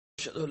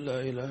أشهد أن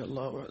لا إله إلا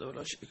الله وحده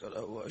لا شريك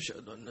له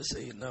وأشهد أن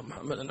سيدنا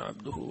محمدا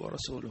عبده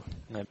ورسوله.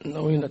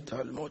 نوينا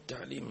التعلم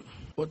والتعليم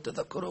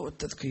والتذكر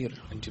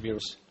والتذكير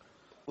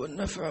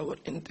والنفع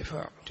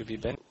والانتفاع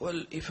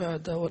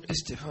والإفادة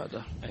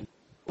والاستفادة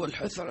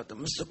والحث على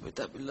تمسك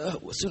بكتاب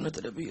الله وسنة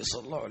النبي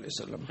صلى الله عليه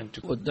وسلم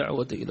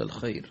والدعوة إلى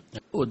الخير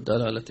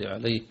والدلالة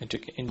عليه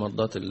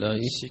مرضاة الله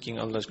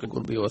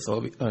قربه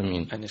وثوابه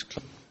آمين.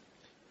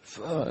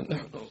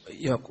 فنحن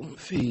إياكم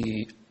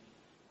في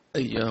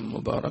أيام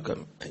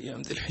مباركة،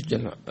 أيام ذي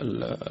الحجة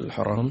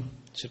الحرام،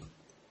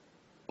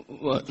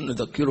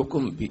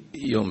 ونذكركم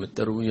بيوم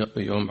التروية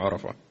ويوم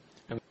عرفة.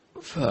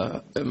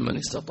 فمن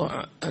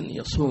استطاع أن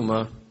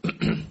يصوم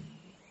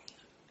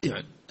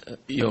يعني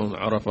يوم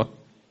عرفة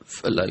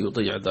فلا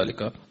يضيع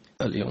ذلك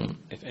اليوم،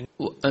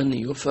 وأن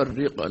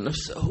يفرق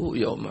نفسه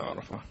يوم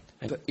عرفة.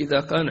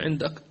 فإذا كان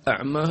عندك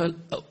أعمال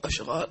أو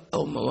أشغال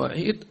أو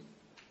مواعيد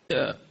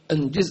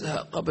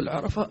أنجزها قبل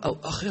عرفة أو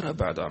أخرها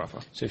بعد عرفة.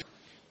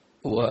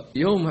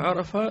 ويوم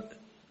عرفة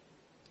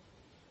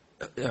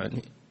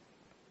يعني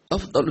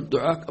أفضل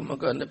الدعاء كما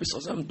قال النبي صلى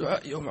الله عليه وسلم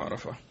دعاء يوم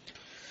عرفة.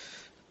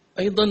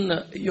 أيضا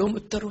يوم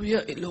التروية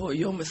اللي هو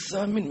يوم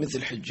الثامن من ذي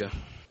الحجة،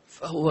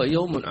 فهو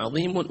يوم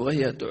عظيم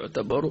وهي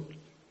تعتبر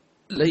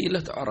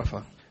ليلة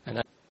عرفة.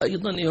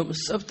 أيضا يوم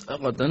السبت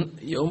غدا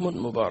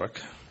يوم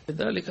مبارك،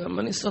 لذلك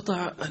من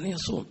استطاع أن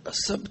يصوم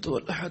السبت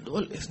والأحد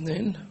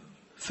والاثنين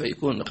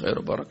فيكون خير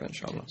وبركة إن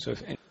شاء الله.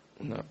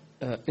 نعم.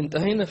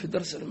 انتهينا في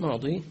الدرس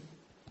الماضي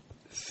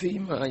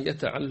فيما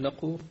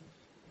يتعلق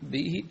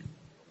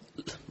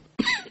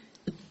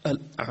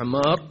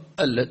بالأعمار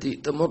التي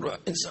تمر على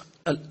الإنسان،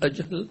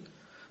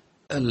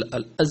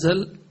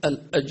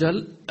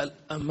 الأجل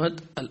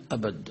الأمد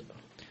الأبد.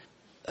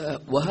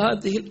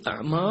 وهذه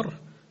الأعمار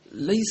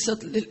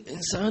ليست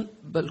للإنسان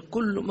بل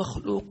كل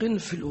مخلوق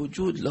في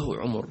الوجود له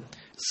عمر،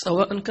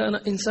 سواء كان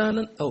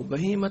إنسانا أو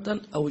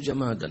بهيمة أو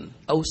جمادا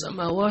أو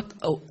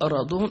سماوات أو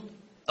أراضون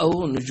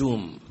أو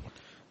نجوم،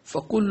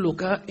 فكل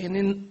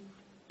كائن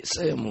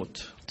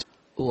سيموت.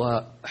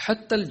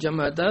 وحتى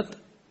الجمادات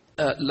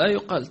لا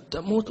يقال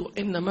تموت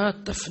وإنما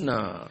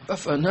تفنى،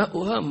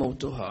 ففناؤها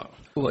موتها،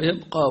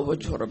 ويبقى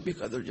وجه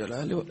ربك ذو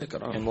الجلال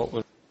والإكرام.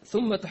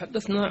 ثم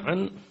تحدثنا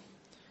عن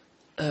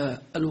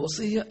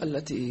الوصية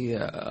التي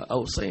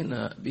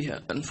أوصينا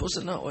بها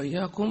أنفسنا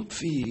وإياكم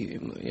في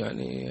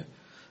يعني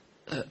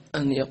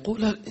أن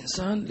يقولها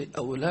الإنسان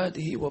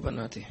لأولاده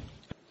وبناته،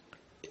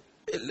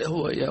 اللي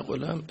هو يا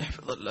غلام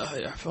احفظ الله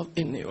يحفظ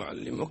إني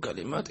أعلمك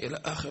كلمات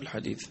إلى آخر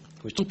الحديث.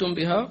 كنتم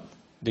بها؟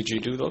 Did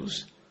you do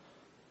those?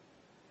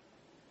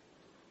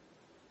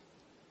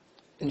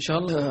 إن شاء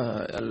الله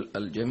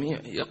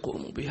الجميع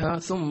يقوم بها،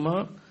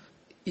 ثم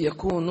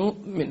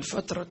يكون من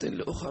فترة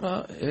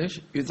لأخرى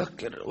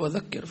يذكر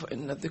وذكر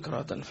فإن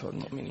الذكرى تنفع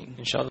المؤمنين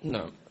إن شاء الله.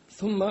 نعم.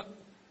 ثم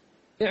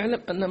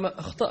اعلم أن ما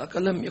أخطأك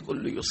لم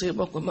يكن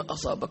ليصيبك وما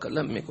أصابك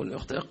لم يكن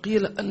ليخطئك.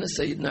 قيل أن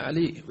سيدنا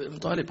علي بن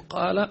طالب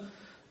قال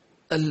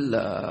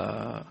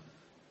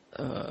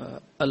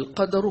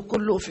القدر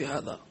كله في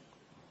هذا.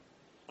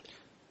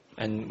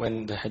 And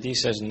when the hadith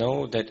says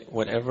no, that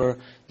whatever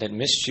that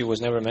missed you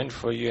was never meant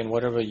for you, and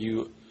whatever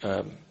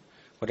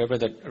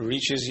that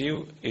reaches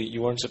you,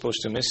 you weren't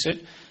supposed to miss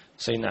it.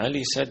 Sayyidina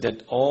Ali said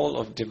that all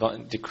of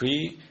divine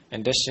decree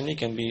and destiny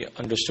can be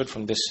understood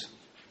from this.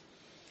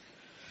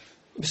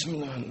 بسم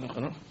الله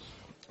نقرأ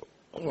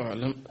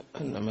واعلم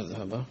أن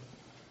مذهبه.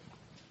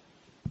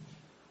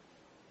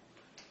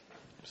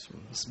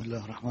 بسم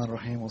الله الرحمن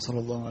الرحيم، وصلى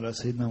الله على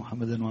سيدنا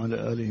محمد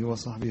وعلى آله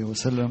وصحبه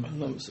وسلم.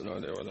 اللهم صل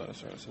عليه وعلى آله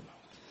وسلم.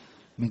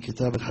 من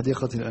كتاب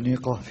الحديقة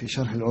الأنيقة في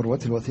شرح العروة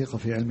الوثيقة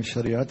في علم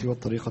الشريعة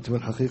والطريقة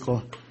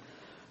والحقيقة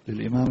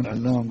للإمام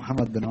العلامة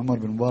محمد بن عمر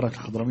بن مبارك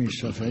الحضرمي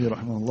الشافعي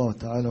رحمه الله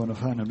تعالى،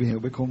 ونفعنا به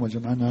وبكم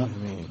وجمعنا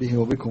به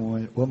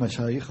وبكم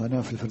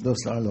ومشايخنا في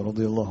الفردوس الأعلى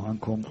رضي الله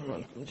عنكم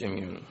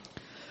جميعا.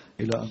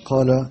 إلى أن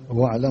قال: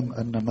 واعلم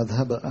أن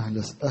مذهب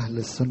أهل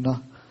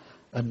السنة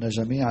أن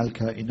جميع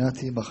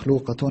الكائنات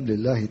مخلوقة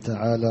لله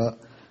تعالى،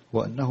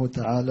 وأنه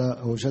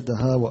تعالى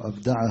أوجدها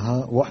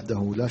وأبدعها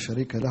وحده لا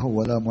شريك له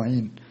ولا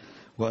معين،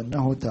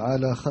 وأنه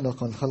تعالى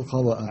خلق الخلق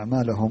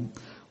وأعمالهم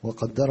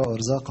وقدر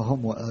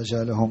أرزاقهم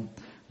وآجالهم،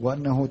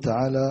 وأنه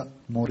تعالى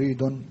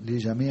مريد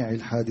لجميع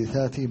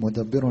الحادثات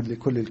مدبر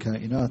لكل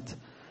الكائنات،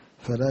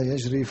 فلا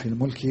يجري في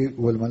الملك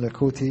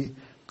والملكوت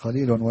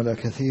قليل ولا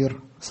كثير،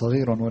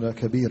 صغير ولا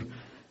كبير،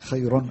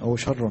 خير أو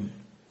شر،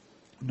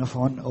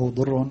 نفع أو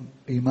ضر،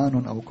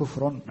 إيمان أو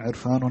كفر،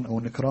 عرفان أو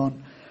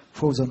نكران،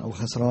 فوز أو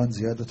خسران،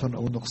 زيادة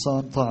أو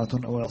نقصان، طاعة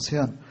أو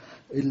عصيان،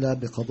 إلا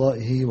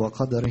بقضائه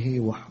وقدره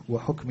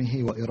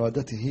وحكمه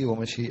وإرادته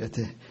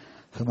ومشيئته،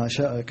 فما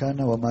شاء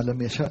كان وما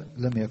لم يشاء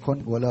لم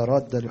يكن، ولا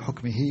راد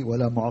لحكمه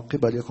ولا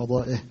معقب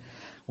لقضائه،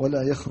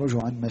 ولا يخرج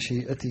عن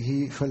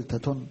مشيئته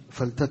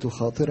فلتة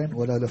خاطر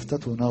ولا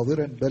لفتة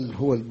ناظر، بل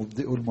هو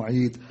المبدئ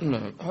المعيد.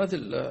 نعم. هذه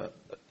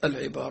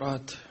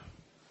العبارات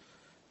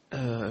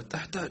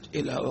تحتاج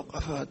إلى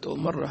وقفات،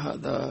 ومر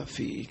هذا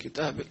في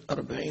كتاب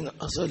 40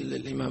 أصل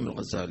للإمام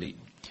الغزالي.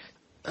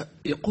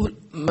 يقول: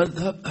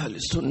 مذهب أهل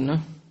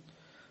السنة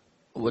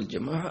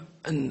والجماعة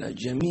أن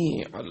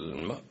جميع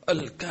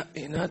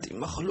الكائنات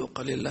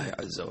مخلوقة لله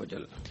عز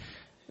وجل.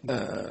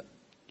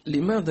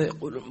 لماذا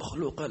يقول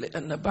مخلوقة؟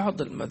 لأن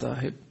بعض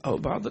المذاهب أو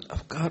بعض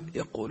الأفكار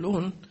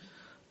يقولون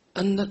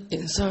أن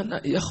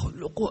الإنسان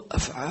يخلق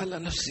أفعال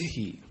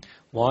نفسه،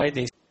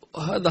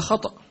 وهذا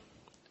خطأ.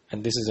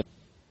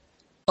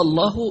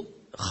 الله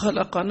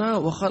خلقنا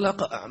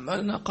وخلق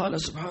أعمالنا،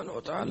 قال سبحانه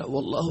وتعالى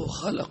والله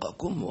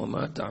خلقكم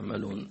وما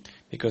تعملون.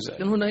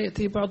 هنا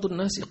يأتي بعض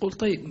الناس يقول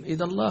طيب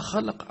إذا الله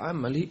خلق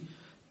عملي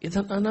إذا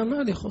أنا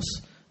ما لي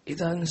خص.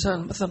 إذا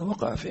إنسان مثلا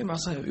وقع في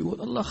معصية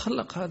يقول الله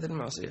خلق هذه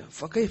المعصية،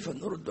 فكيف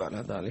نرد على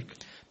ذلك؟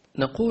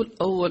 نقول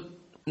أول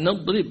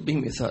نضرب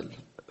بمثال،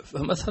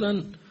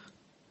 فمثلا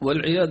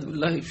والعياذ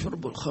بالله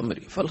شرب الخمر،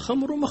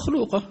 فالخمر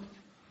مخلوقة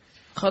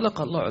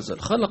خلق الله عز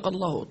وجل، خلق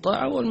الله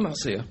الطاعة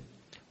والمعصية،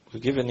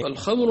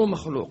 الخمر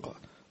مخلوقة.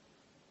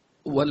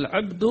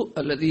 والعبد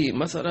الذي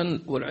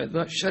مثلا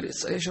والعباد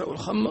سيشرب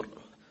الخمر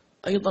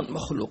أيضا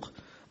مخلوق،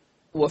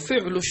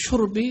 وفعل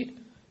الشرب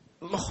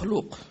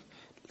مخلوق،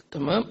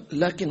 تمام.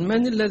 لكن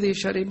من الذي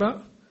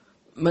شرب،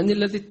 من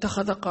الذي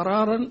اتخذ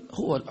قرارا؟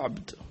 هو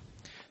العبد.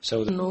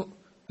 إنه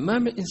ما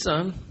من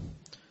إنسان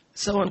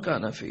سواء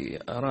كان في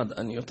أراد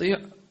أن يطيع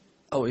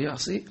أو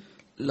يعصي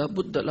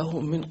لابد له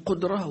من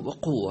قدرة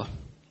وقوة.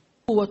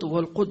 القوة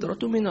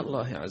والقدرة من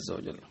الله عز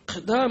وجل.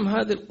 خدام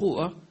هذه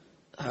القوة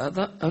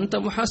هذا أنت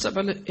محاسب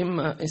عليه،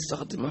 إما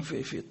استخدمها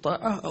في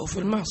الطاعة أو في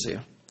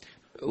المعصية.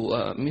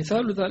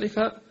 ومثال ذلك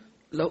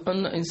لو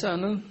أن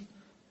إنسانا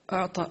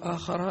أعطى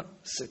آخر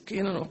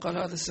سكينا وقال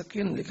هذا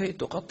السكين لكي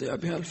تقطع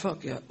بها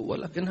الفاكهة،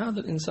 ولكن هذا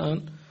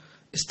الإنسان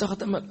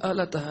استخدم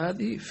الآلة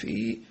هذه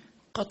في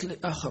قتل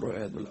آخر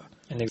والعياذ بالله.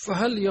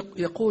 فهل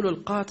يقول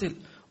القاتل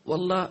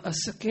والله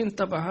السكين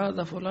تبع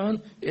هذا فلان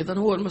إذن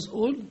هو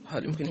المسؤول؟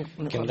 هل يمكن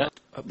يكون؟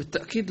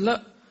 بالتأكيد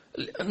لا،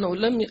 لأنه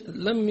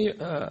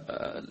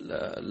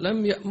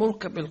لم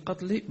يأمرك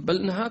بالقتل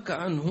بل نهاك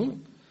عنه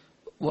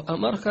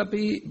وأمرك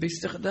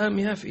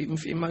باستخدامها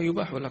فيما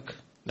يباح لك.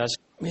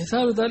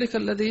 مثال ذلك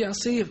الذي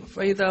يعصيه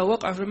فإذا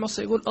وقع في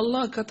المعصية يقول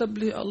الله كتب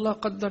لي، الله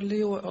قدر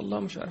لي، والله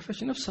مش عارف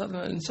ايش. نفس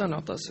هذا الإنسان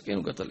أعطى السكين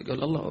وقتل،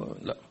 قال الله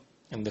لا.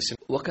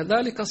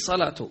 وكذلك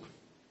الصلاة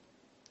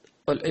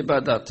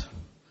والعبادات،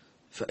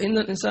 فإن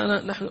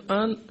الإنسان نحن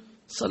الآن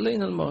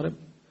صلينا المغرب،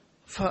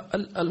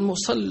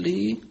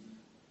 فالمصلي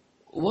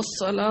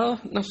والصلاة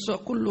نفسها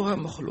كلها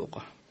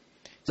مخلوقة،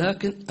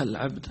 لكن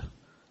العبد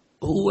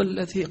هو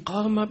الذي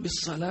قام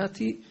بالصلاة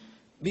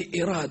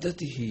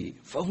بإرادته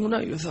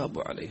فهنا يثاب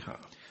عليها.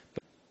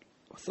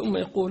 ثم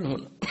يقول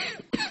هنا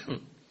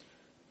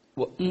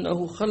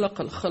وإنه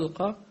خلق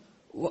الخلق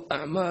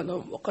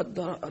وأعمالهم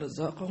وقدر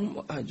أرزاقهم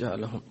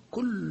وآجالهم.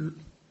 كل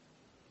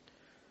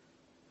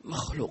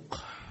مخلوق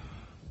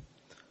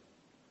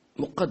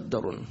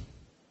مقدر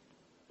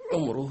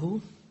عمره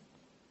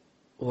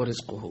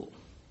ورزقه.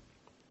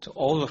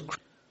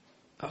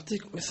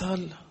 أعطيك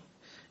مثال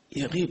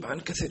يغيب عن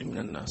كثير من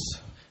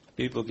الناس.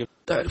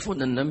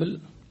 تعرفون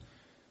النمل؟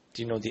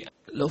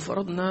 لو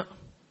فرضنا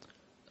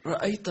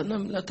رأيت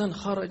نملة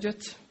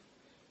خرجت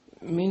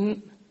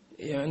من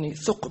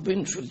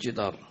ثقب في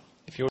الجدار،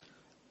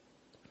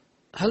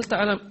 هل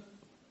تعلم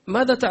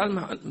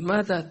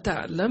ماذا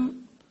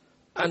تعلم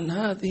عن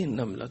هذه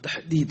النملة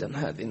تحديدا؟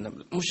 هذه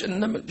النملة مش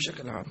النمل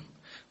بشكل عام.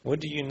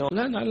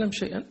 لا نعلم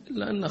شيئا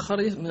إلا أن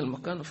خرجت من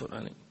المكان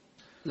الفلاني،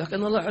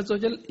 لكن الله عز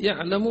وجل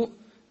يعلم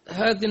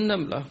هذه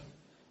النملة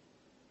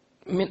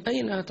من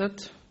أين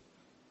أتت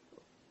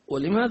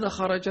ولماذا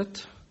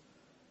خرجت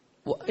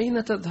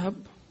وأين تذهب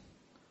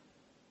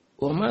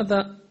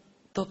وماذا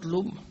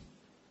تطلب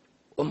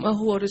وما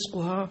هو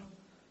رزقها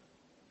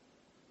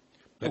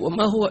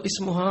وما هو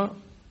اسمها.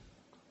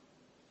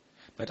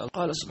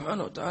 قال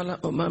سبحانه وتعالى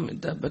وما من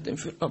دابة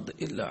في الأرض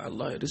إلا على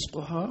الله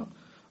رزقها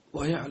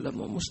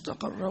ويعلم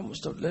مستقرها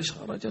مستودعها. ليش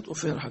خرجت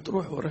وفين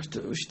حتروح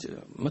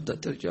متى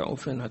ترجع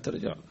وفين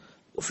هترجع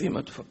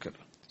وفيما تفكر.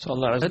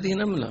 هذه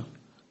نملة.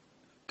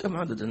 كم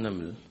عدد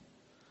النمل؟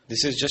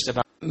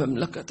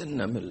 مملكة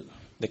النمل،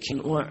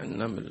 أنواع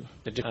النمل،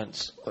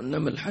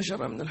 والنمل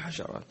حشرة من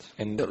الحشرات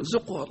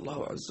يرزقها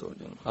الله عز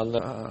وجل.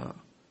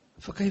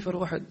 فكيف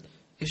الواحد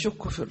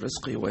يشك في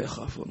الرزق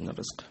ويخاف من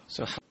الرزق؟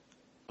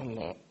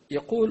 الله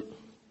يقول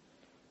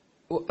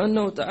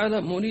وأنه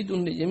تعالى مريد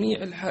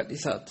لجميع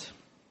الحادثات.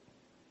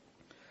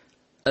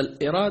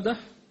 الإرادة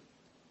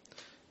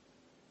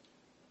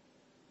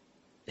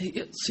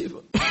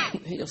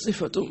هي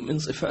صفة من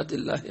صفات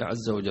الله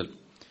عز وجل.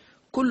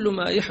 كل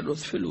ما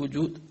يحدث في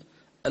الوجود،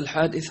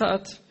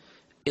 الحادثات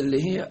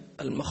اللي هي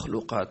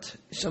المخلوقات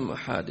يسمى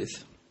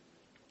حادث.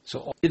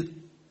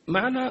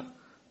 معنى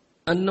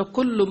أن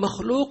كل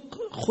مخلوق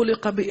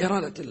خلق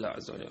بإرادة الله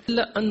عز وجل،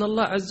 إلا أن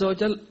الله عز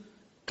وجل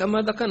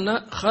كما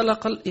ذكرنا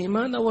خلق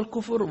الإيمان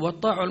والكفر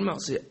والطاعة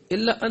والمعصية،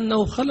 إلا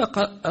أنه خلق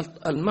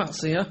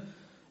المعصية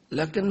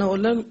لكنه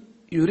لم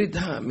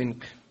يردها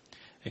منك،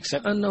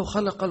 أنه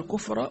خلق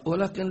الكفر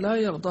ولكن لا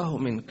يرضاه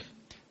منك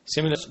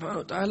سبحانه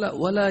وتعالى،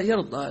 ولا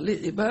يرضى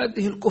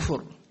لعباده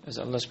الكفر.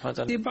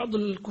 في بعض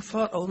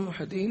الكفار أو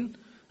الموحدين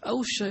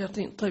أو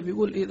الشياطين. طيب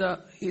يقول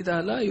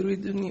إذا لا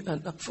يريدني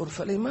أن أكفر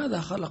فلماذا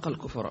خلق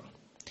الكفر؟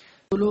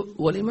 يقولوا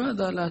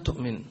ولماذا لا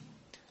تؤمن؟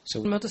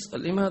 ما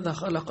تسأل لماذا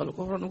خلق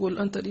الكفر نقول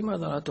أنت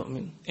لماذا لا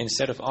تؤمن.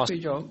 Instead of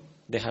asking,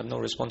 they have no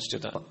response to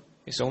that.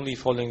 It's only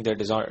following their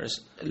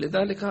desires.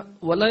 لذلك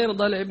ولا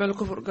يرضى لعباد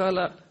الكفر.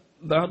 قال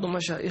بعض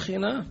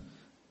مشايخنا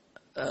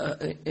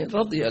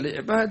رضي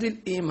لعباد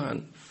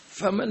الإيمان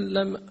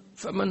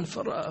فمن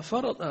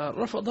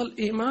رفض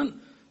الإيمان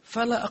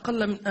فلا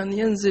أقل من أن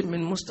ينزل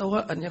من مستوى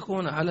أن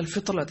يكون على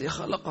الفطرة التي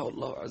خلقه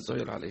الله عز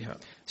وجل عليها.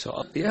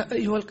 يا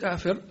أيها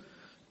الكافر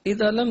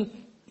إذا لم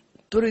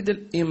تريد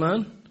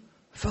الإيمان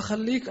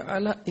فخليك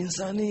على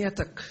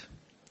إنسانيتك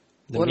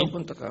ولو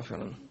كنت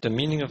كافرا.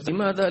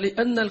 لماذا؟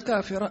 لأن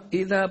الكافر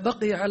إذا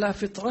بقي على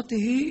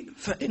فطرته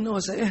فإنه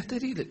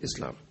سيهتدي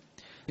للإسلام.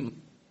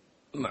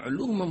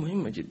 معلومة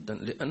مهمة جدا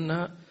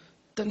لأنها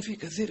تنفي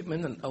كثير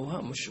من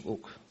الأوهام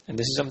والشكوك.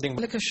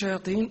 لك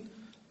الشياطين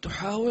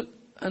تحاول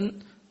أن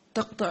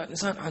تقطع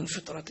الإنسان عن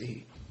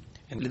فطرته.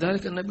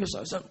 لذلك النبي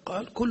صلى الله عليه وسلم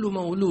قال كل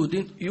مولود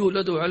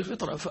يولد على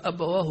الفطرة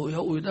فأبواه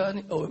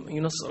يهودان أو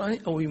ينصران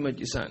أو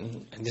يمجسانه.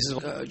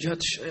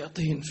 جاءت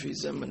الشياطين في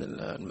زمن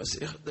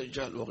المسيح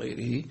الدجال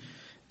وغيره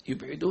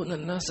يبعدون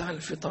الناس عن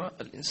الفطرة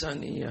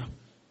الإنسانية.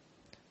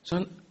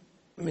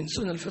 من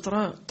سنن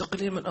الفطرة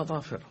تقليم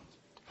الأظافر،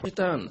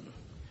 ختان،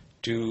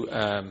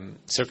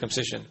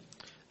 circumcision،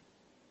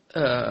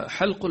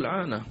 حلق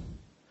العانة،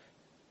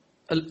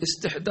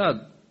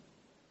 الاستحداد.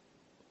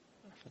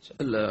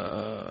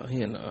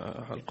 هي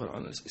حلق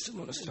العانة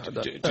يسمونه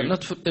الاستحداد،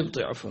 نتف الإبط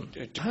عفوا.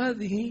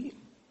 هذه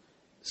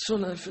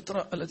سنن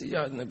الفطرة التي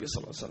جاء النبي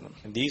صلى الله عليه وسلم.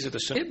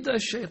 يبدأ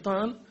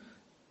الشيطان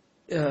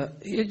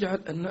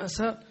يجعل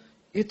الناس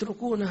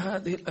يتركون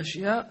هذه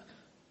الأشياء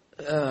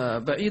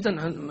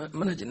بعيدا عن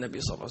منهج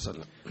النبي صلى الله عليه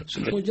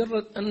وسلم.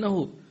 مجرد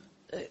أنه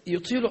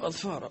يطيل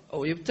أظفاره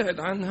أو يبتعد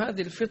عن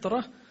هذه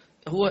الفطرة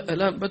هو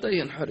الآن بدأ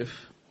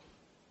ينحرف.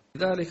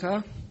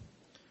 لذلك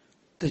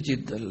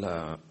تجد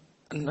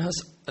الناس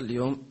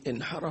اليوم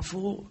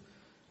انحرفوا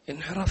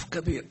انحراف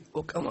كبير،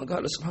 وكما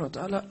قال سبحانه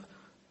وتعالى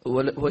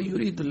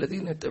ويريد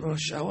الذين يتبعون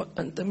الشهوات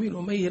أن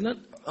تميلوا ميلا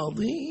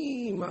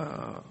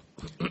عظيما.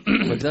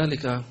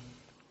 ولذلك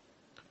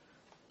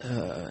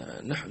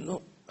نحن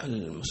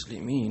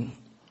المسلمين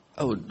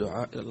أو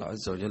الدعاء إلى الله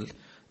عز وجل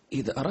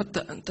إذا أردت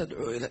أن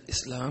تدعو إلى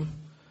الإسلام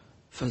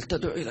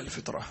فلتدعو إلى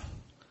الفطرة.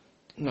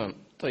 نعم.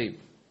 طيب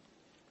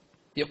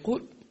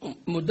يقول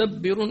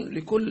مدبر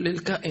لكل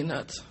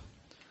الكائنات.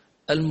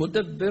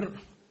 المدبر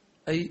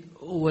أي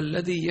هو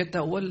الذي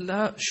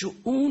يتولى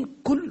شؤون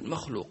كل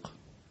مخلوق.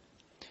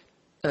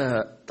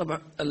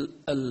 طبعا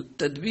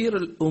التدبير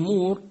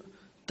الأمور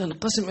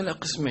تنقسم إلى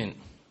قسمين.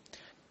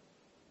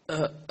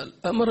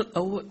 الأمر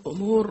الأول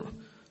أمور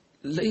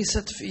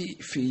ليست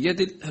في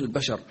يد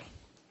البشر،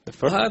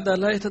 هذا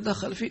لا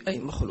يتدخل في أي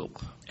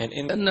مخلوق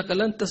أنك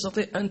لن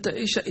تستطيع أن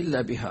تعيش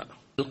إلا بها.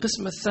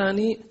 القسم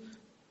الثاني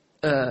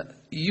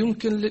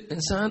يمكن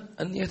للإنسان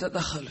أن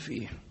يتدخل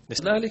فيه،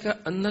 ذلك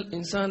أن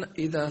الإنسان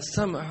إذا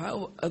سمح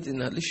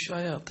وأذن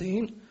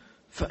للشياطين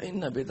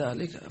فإن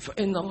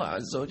الله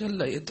عز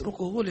وجل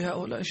يتركه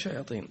لهؤلاء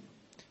الشياطين.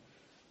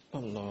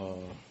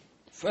 الله.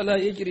 فلا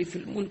يجري في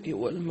الملك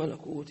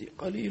والملكوت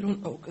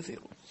قليل أو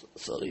كثير،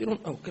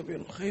 صغير أو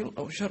كبير، خير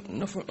أو شر،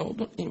 نفع أو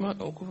ضر، إيمان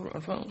أو كفر،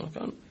 عفاء أو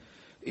مكان،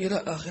 إلى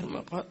آخر ما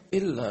قال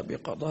إلا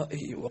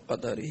بقضائه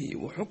وقدره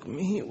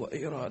وحكمه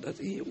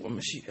وإرادته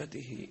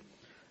ومشيئته.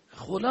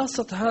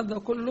 خلاصة هذا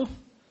كله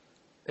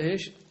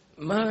إيش؟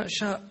 ما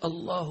شاء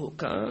الله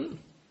كان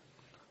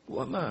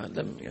وما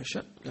لم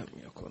يشأ لم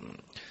يكن.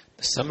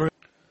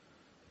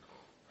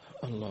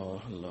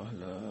 الله الله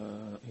لا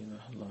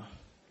إله الله.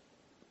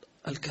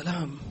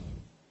 الكلام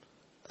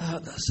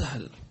هذا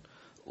سهل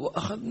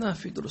وأخذناه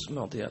في دروس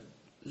ماضية،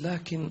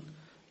 لكن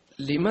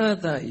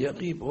لماذا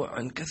يغيب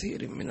عن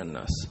كثير من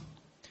الناس؟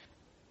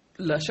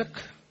 لا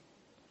شك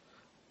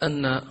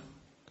أن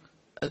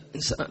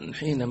الإنسان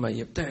حينما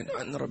يبتعد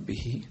عن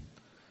ربه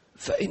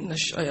فإن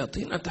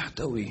الشياطين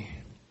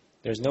تحتويه.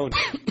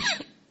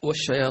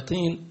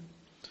 والشياطين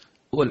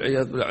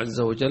والعياذ بالله عز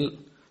وجل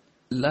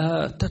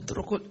لا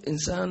تترك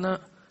الإنسان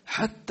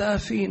حتى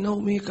في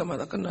نومه كما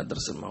ذكرنا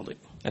الدرس الماضي.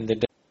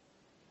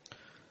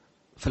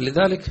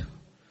 فلذلك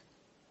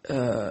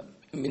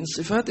من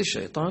صفات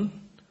الشيطان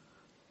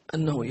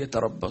أنه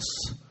يتربص،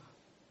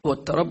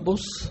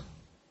 والتربص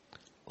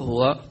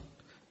هو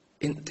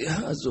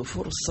انتهاز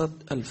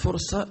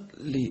الفرصة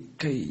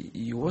لكي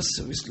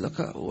يوسوس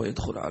لك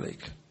ويدخل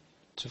عليك.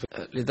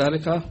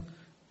 لذلك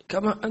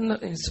كما أن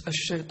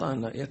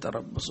الشيطان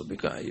يتربص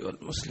بك أيها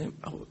المسلم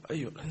أو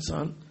أيها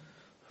الإنسان،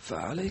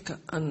 فعليك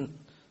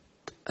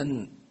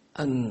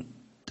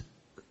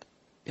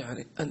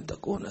أن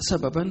تكون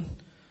سببا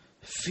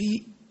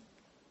في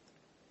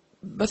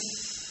بث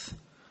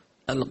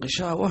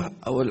الغشاوة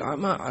أو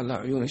العمى على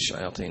عيون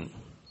الشياطين.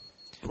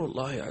 ذكر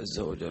الله عز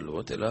وجل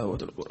وتلاوة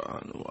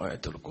القرآن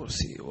وآية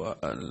الكرسي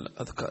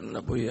والأذكار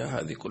النبوية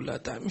هذه كلها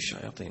تعمي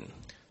الشياطين.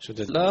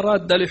 لا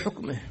راد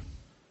لحكمه،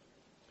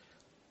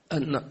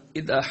 أن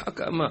إذا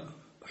حكم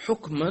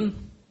حكما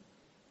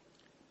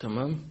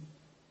تمام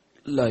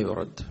لا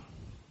يرد،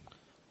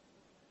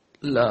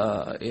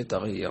 لا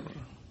يتغير،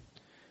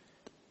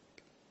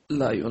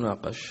 لا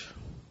يناقش.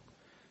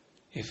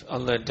 If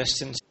Allah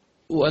destines,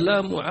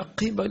 ولا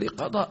معقب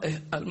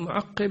لقضائه.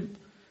 المعقب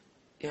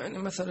يعني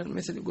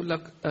مثل يقول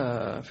لك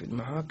في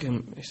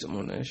المحاكم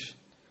يسمونه ايش؟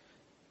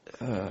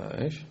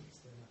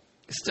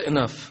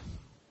 استئناف.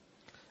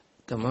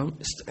 تمام،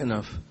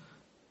 استئناف.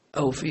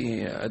 او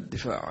في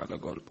الدفاع على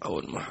قول او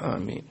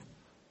المحامي،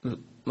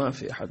 ما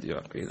في احد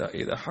يعقب.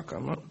 اذا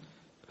حكم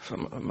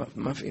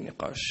فما في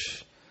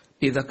نقاش.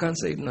 اذا كان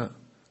سيدنا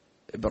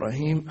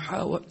ابراهيم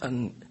حاول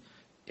ان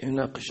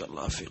يناقش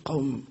الله في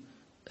قوم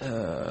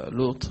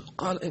لوط،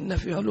 قال إن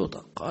فيها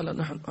لوطا، قالوا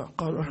نحن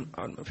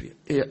أعلم فيها.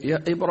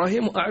 يا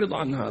إبراهيم أعرض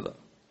عن هذا،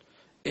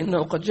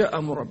 إنه قد جاء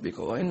أمر ربك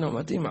وإنه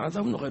أتيم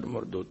عذاب غير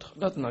مردود،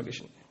 لا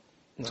تناقشني.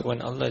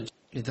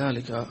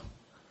 لذلك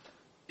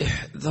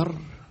احذر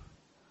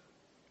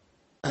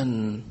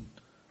أن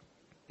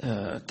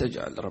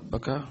تجعل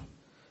ربك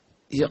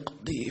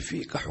يقضي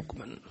فيك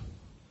حكما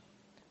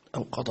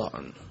أو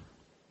قضاء.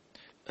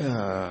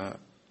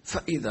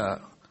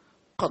 فإذا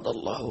قضى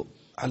الله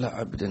على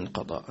عبد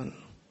قضاء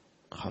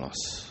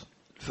خلاص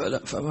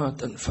فما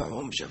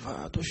تنفعهم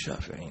شفاعة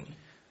الشافعين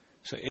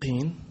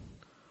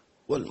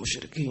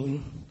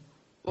والمشركين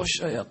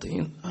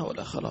والشياطين،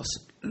 هؤلاء خلاص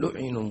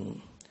لعنوا.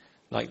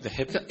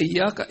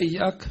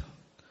 إياك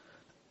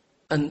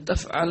أن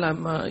تفعل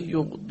ما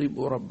يغضب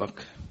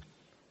ربك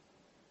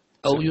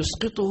أو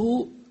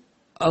يسقطه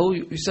أو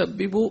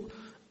يسبب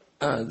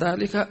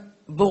ذلك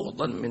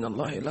بغضا من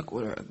الله لك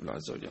والعياذ بالله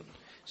عز وجل.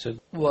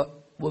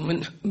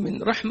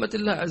 ومن رحمة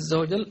الله عز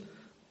وجل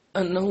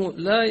أنه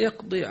لا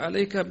يقضي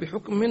عليك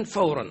بحكم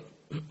فورا،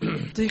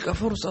 يعطيك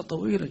فرصة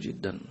طويلة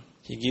جدا.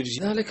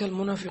 ذلك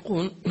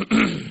المنافقون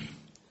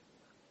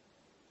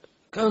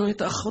كانوا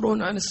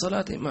يتأخرون عن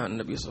الصلاة مع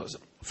النبي صلى الله عليه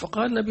وسلم،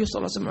 فقال النبي صلى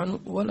الله عليه وسلم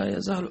عنه: ولا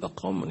يزال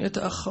أقوم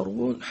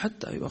يتأخرون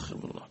حتى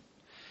يؤخرهم الله.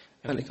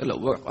 يعني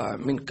لو وقع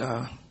منك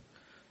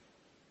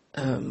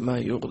ما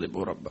يغضب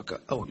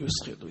ربك أو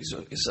يسخط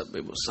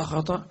يسبب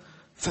السخط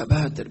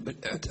فبادر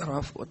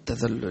بالاعتراف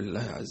والتذلل لله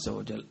عز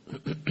وجل.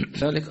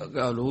 ذلك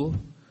قالوا: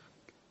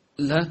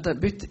 لا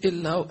تبت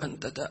إلا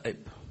وأنت تائب.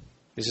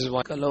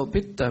 لو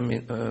بت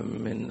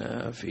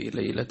من في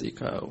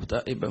ليلتك أو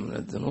تائبا من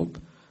الذنوب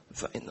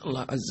فإن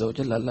الله عز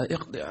وجل لا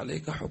يقضي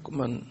عليك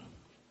حكما.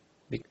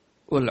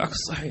 والعكس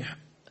صحيح.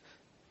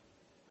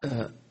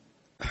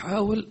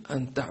 حاول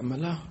أن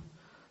تعمل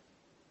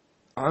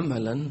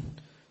عملا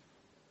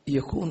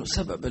يكون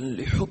سببا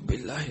لحب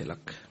الله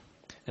لك.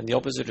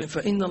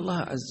 فإن الله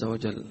عز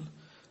وجل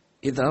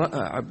إذا رأى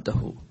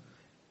عبده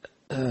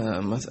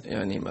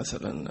يعني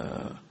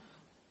مثلا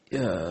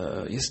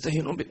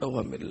يستهين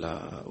بأوامر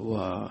الله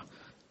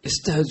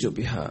ويستهزئ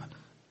بها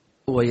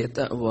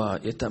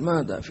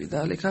ويتمادى في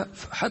ذلك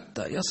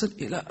حتى يصل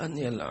إلى أن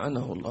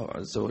يلعنه الله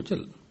عز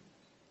وجل.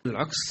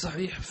 العكس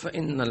صحيح.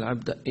 فإن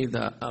العبد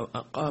إذا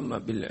أقام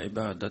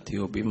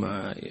بالعبادة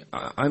وبما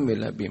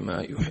عمل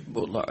بما يحب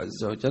الله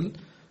عز وجل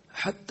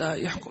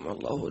حتى يحكم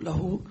الله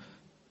له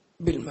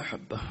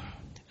بالمحبة،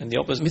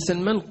 مثل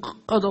من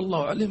قضى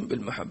الله عليهم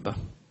بالمحبة،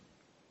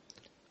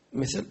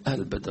 مثل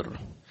أهل بدر.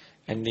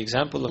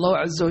 الله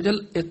عز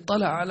وجل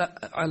اطلع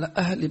على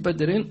أهل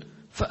بدر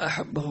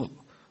فأحبهم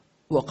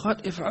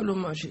وقال: افعلوا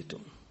ما شئتم.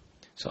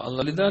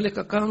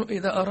 لذلك كانوا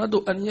إذا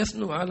أرادوا أن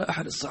يثنوا على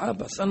أحد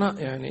الصحابة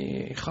ثناء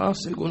يعني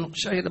خاص يقولوا: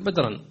 شهد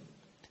بدرا.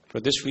 For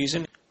this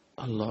reason,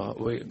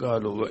 الله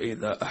قالوا: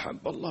 وإذا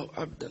أحب الله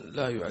عبدا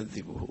لا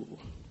يعذبه.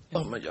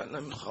 اللهم اجعلنا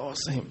من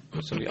خواصهم.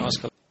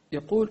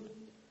 يقول: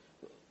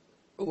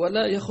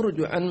 ولا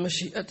يخرج عن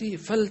مشيئته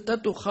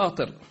فلتة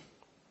خاطر.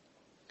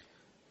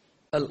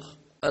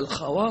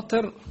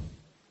 الخواطر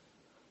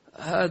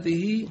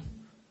هذه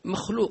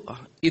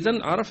مخلوقة.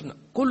 إذن عرفنا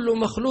كل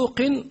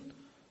مخلوق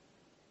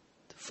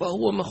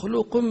فهو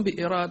مخلوق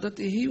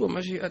بإرادته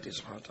ومشيئته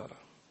سبحانه وتعالى.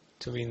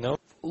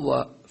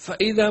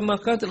 فإذا ما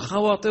كانت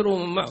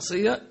الخواطر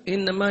معصية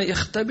إنما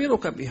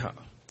يختبرك بها.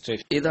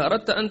 إذا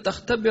أردت أن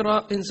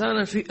تختبر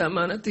إنسانا في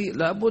أمانته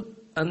لابد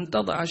أن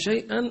تضع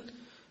شيئا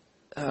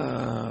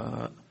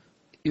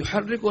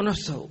يحرك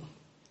نفسه،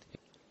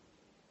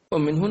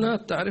 ومن هنا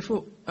تعرف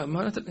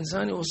أمانة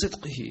الإنسان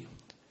وصدقه.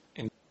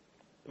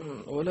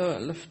 ولا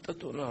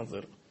لفتة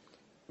ناظر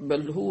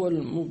بل هو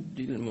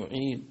المبدي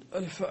المعيد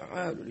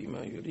الفعال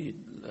لما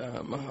يريد.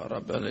 لا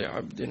مهرب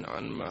لعبد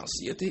عن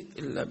معصيته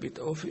إلا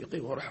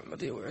بتوفيقه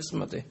ورحمته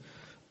وعصمته،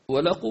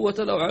 ولا قوة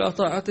له على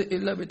طاعته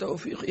إلا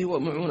بتوفيقه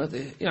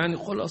ومعونته. يعني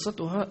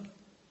خلاصتها: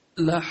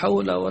 لا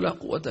حول ولا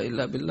قوة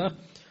إلا بالله،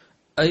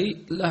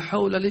 أي لا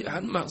حول لي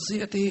عن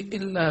معصيته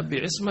إلا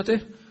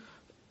بعصمته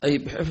أي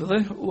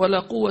بحفظه، ولا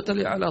قوة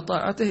لي على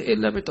طاعته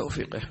إلا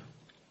بتوفيقه.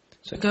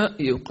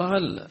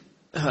 يقال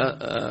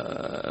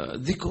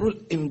ذكر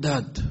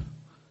الإمداد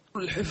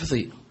الحفظ.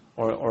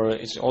 Or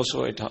it's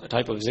also a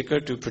type of zikr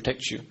to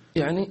protect you.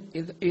 يعني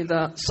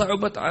إذا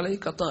صعبت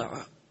عليك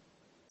طاعة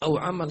أو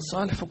عمل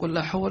صالح فقل: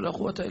 لا حول ولا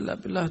قوة إلا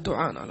بالله،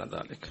 تعان على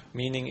ذلك.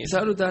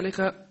 مثال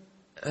ذلك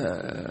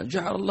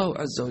جعل الله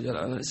عز وجل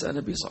على لسان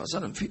النبي صلى الله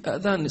عليه وسلم في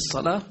آذان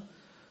الصلاة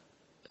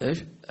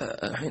إيش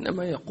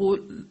حينما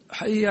يقول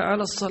حي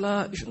على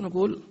الصلاة إيش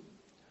نقول؟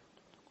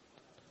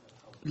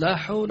 لا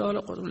حول ولا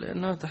قوة،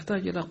 لأنها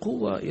تحتاج إلى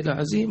قوة، إلى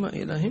عزيمة،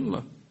 إلى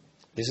همة.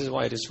 This is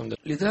why it is from the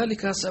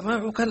لذلك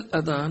سماعك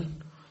الأذان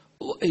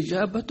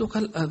وإجابتك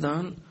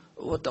الأذان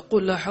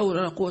وتقول لا حول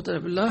ولا قوة إلا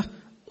بالله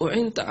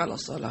أعنت على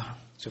الصلاة.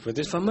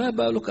 فما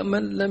بالك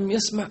من لم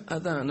يسمع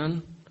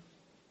أذانا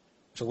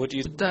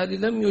بالتالي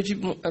لم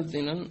يجب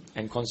مؤذنا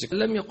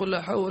لم يقل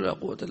لا حول ولا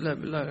قوة إلا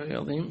بالله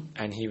العظيم.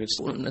 and he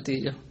will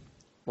والنتيجة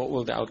what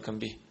will the outcome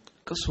be?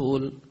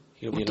 كسول،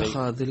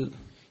 متخاذل،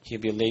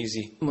 he'll be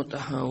lazy,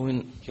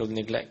 متهاون، he'll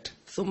neglect,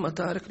 ثم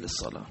تارك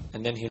للصلاة.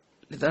 and then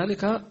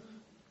لذلك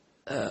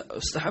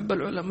استحب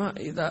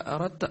العلماء إذا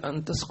أردت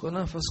أن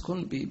تسكن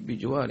فاسكن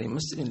بجوار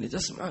مسجد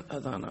لتسمع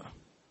الأذان.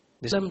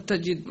 لم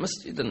تجد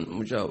مسجدا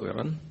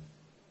مجاورا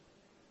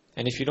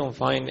and if you don't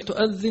find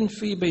تؤذن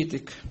في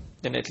بيتك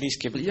then at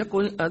least give ليكن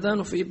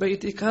الأذان في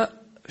بيتك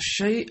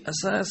شيء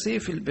أساسي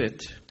في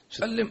البيت.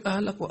 علم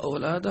أهلك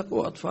وأولادك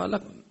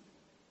وأطفالك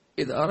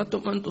إذا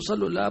أردتم أن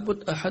تصلوا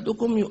لابد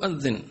أحدكم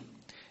يؤذن.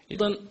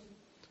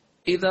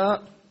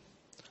 إذا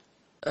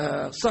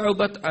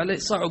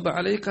صعب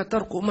عليك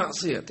ترك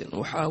معصية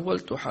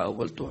وحاولت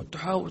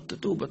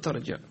تتوب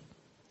ترجع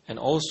and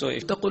also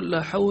if تقول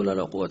لا حول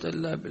ولا قوة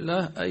إلا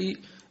بالله أي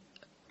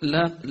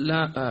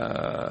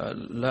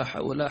لا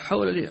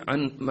حول لي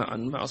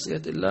عن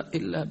معصية الله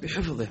إلا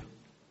بحفظه.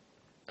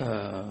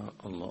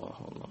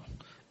 الله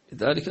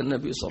لذلك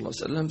النبي صلى الله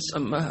عليه وسلم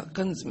سماها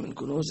كنز من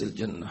كنوز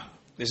الجنة.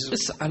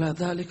 بس على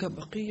ذلك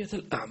بقية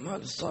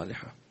الأعمال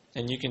الصالحة.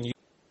 and you can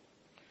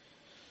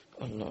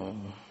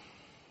الله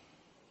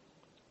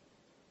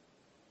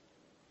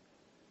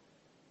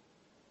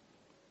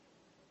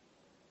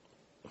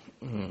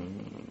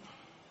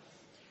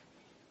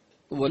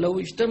ولو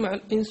اجتمع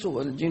الإنس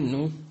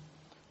والجن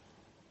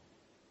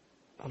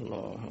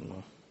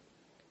الله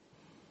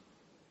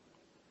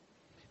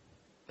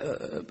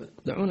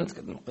دعونا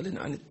نتكلم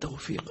قليلا عن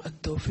التوفيق.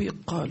 التوفيق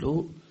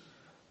قالوا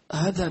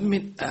هذا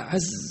من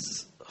أعز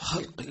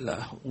خلق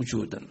الله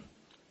وجودا.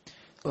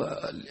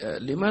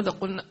 لماذا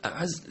قلنا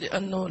أعز؟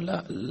 لأنه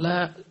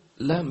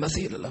لا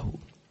مثيل له.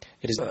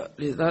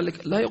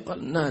 لذلك لا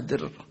يقال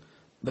نادر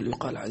بل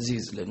يقال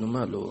عزيز لأنه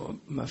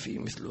ما في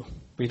مثله.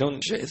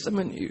 الشيء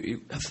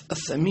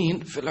الثمين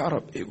في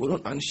العرب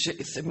يقولون عن الشيء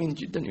الثمين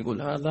جدا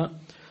يقول هذا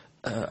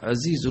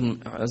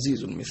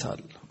عزيز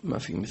مثال ما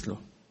في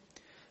مثله.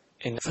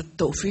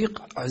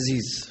 فالتوفيق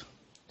عزيز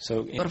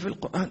في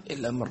القرآن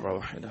إلا مرة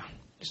واحدة.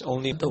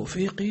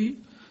 توفيقي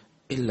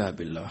إلا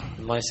بالله.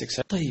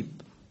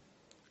 طيب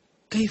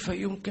كيف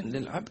يمكن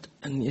للعبد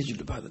أن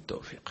يجلب هذا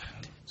التوفيق؟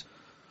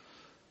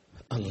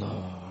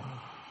 الله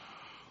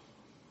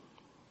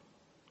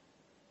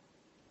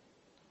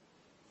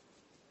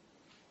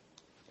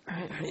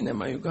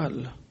حينما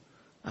يقال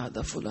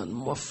هذا فلان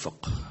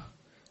موفق،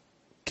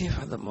 كيف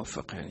هذا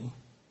موفق؟ يعني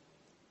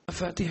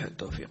مفاتيح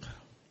التوفيق.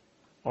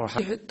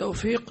 مفاتيح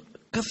التوفيق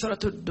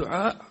كثرة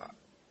الدعاء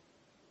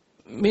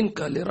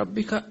منك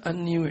لربك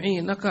أن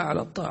يعينك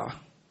على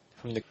الطاعة.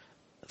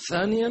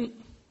 ثانيا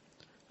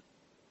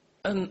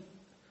أن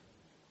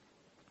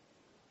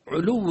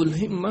علو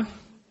الهمة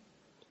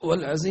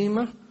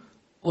والعزيمة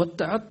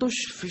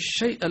والتعطش في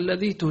الشيء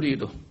الذي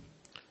تريده.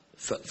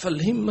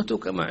 فالهمة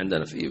كما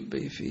عندنا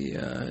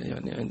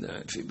يعني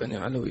عندنا في بني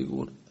علوي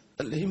يقول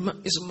الهمة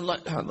اسم الله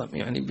الأعظم،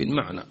 يعني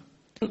بالمعنى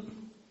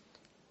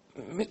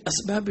من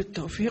أسباب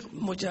التوفيق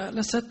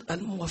مجالسة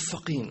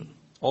الموفقين.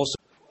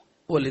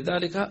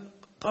 ولذلك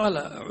قال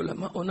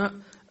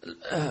علماؤنا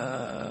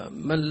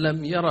من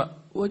لم يرى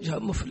وجه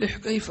مفلح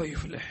كيف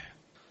يفلح.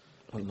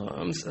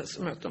 والله أمس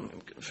سمعتم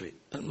يمكن في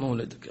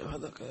المولد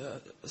هذا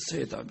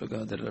السيد عبد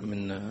القادر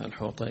من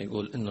الحوطة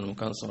يقول إن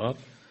المكان صغار،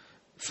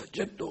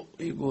 فجده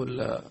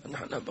يقول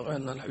نحن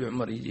بغينا الحبيب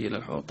عمر يجي إلى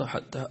الحوطة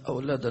حتى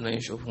أولادنا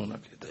يشوفونك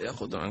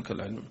يأخذ عنك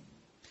العلم.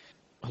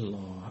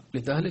 الله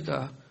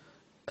لذلك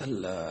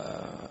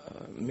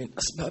من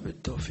أسباب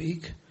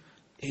التوفيق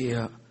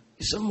هي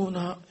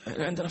يسمونها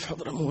عندنا في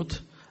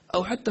حضرموت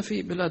أو حتى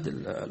في بلاد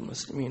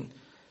المسلمين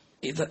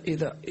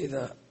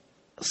إذا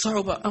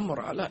صعب أمر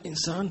على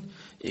إنسان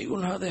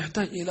يقول هذا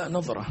يحتاج إلى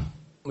نظرة،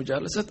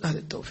 مجالسة أهل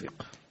التوفيق.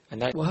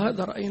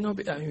 وهذا رأينا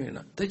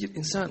بأعيننا. تجد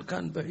إنسان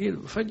كان بعيد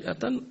وفجأة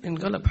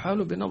انقلب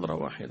حاله بنظرة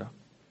واحدة.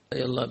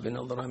 يلا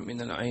بنظرة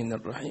من العين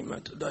الرحيمة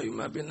تداوي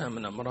ما بنا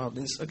من أمراض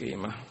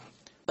سقيمة.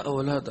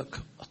 أولادك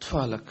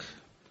أطفالك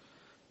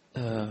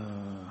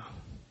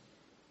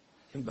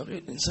ينبغي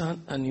الإنسان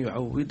أن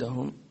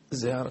يعودهم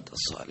زيارة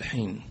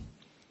الصالحين.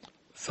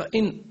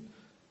 فإن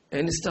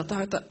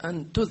استطعت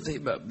أن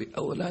تذهب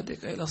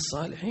بأولادك إلى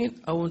الصالحين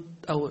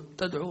أو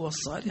تدعو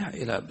الصالح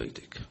إلى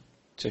بيتك.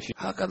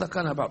 هكذا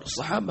كان بعض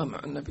الصحابة مع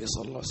النبي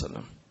صلى الله عليه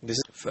وسلم.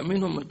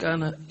 فمنهم من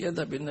كان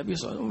يذهب بالنبي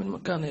صلى الله عليه وسلم ومن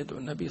من كان يدعو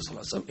النبي صلى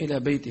الله عليه وسلم إلى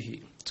بيته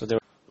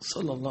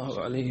صلى الله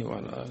عليه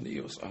وعلى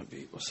آله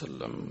وصحبه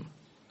وسلم.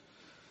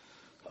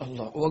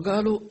 الله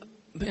وقالوا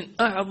من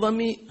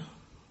أعظم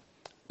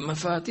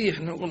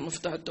مفاتيح، نقول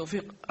مفتاح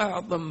التوفيق،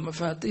 أعظم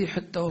مفاتيح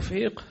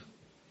التوفيق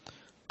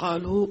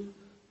قالوا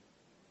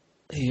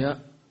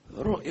هي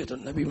رؤية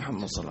النبي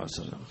محمد صلى الله عليه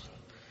وسلم.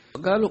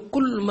 قالوا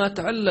كل ما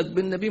تعلق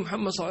بالنبي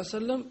محمد صلى الله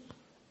عليه وسلم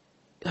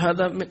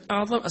هذا من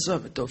أعظم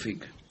أسباب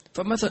التوفيق.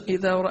 فمثلا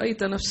إذا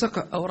رأيت نفسك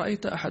أو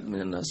رأيت أحد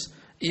من الناس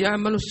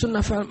يعمل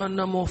السنة فاعلم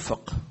أنه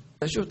موفق.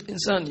 إذا شفت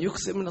إنسان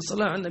يكثر من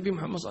الصلاة على النبي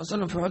محمد صلى الله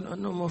عليه وسلم فاعلم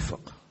أنه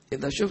موفق.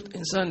 إذا شفت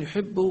إنسان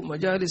يحب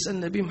مجالس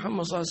النبي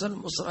محمد صلى الله عليه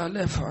وسلم والصلاة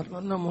عليه فاعلم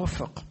أنه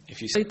موفق.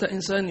 رأيت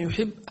إنسان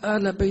يحب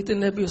آل بيت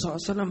النبي صلى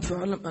الله عليه وسلم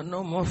فاعلم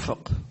أنه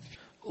موفق.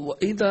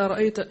 وإذا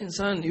رأيت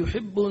إنسان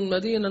يحب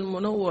المدينة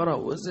المنورة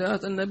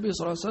وزيارة النبي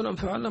صلى الله عليه وسلم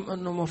فاعلم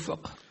أنه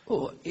موفق.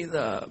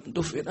 وإذا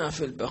دفن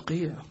في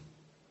البقيع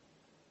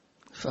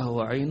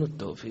فهو عين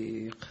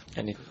التوفيق.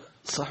 يعني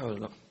صح ولا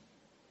لا؟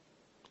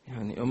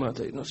 يعني وما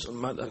تدري نفس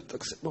ماذا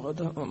تكسب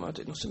غدا وما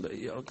تدري نفس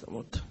بأي أرض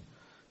تموت.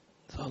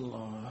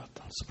 الله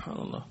سبحان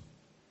الله.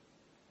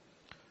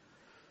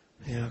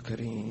 يا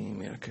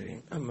كريم يا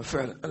كريم. أما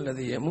فعلا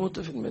الذي يموت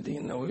في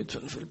المدينة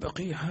ويدفن في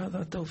البقيع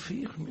هذا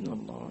توفيق من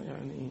الله.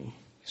 يعني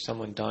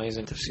someone dies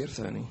in تفسير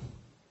ثاني.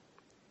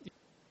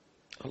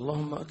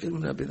 اللهم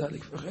أكرمنا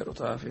بذلك بخير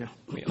وعافية.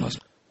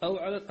 أو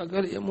على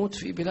الأقل يموت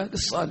في بلاد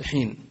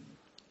الصالحين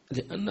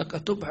لأنك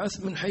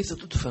تبعث من حيث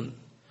تدفن.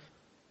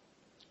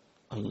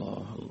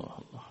 الله الله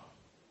الله.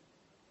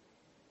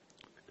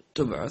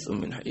 تبعث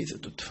من حيث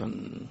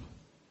تدفن.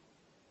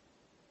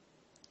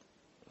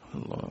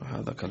 الله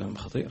هذا كلام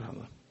خطير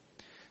هذا.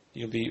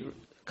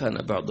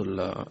 كان بعض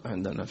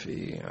عندنا في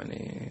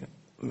يعني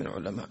من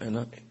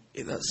علمائنا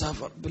إذا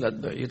سافر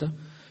بلاد بعيدة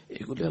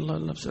يقول يلا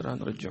لا بسرعة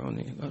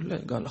رجعوني. قال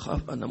لا، قال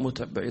أخاف أن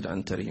أموت بعيد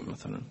عن تريم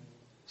مثلا.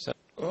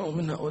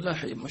 ومن هؤلاء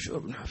حي مشهور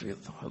بن حفيظ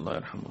الله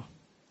يرحمه.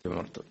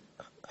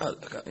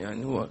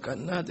 يعني هو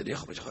كان نادر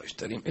يخرج خارج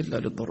تريم إلا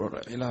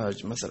للضرورة،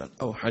 علاج مثلا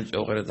أو حج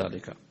أو غير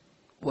ذلك.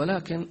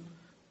 ولكن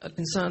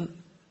الإنسان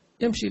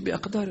يمشي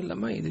بأقدار الله،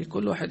 ما يدري.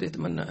 كل واحد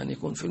يتمنى أن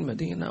يكون في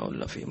المدينة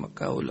ولا في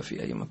مكة ولا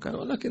في أي مكان،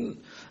 ولكن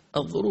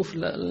الظروف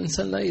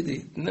الإنسان لا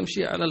يدري.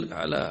 نمشي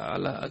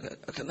على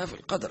أكناف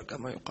القدر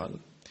كما يقال.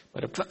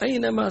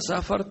 فأينما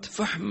سافرت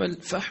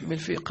فاحمل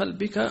في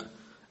قلبك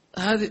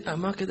هذه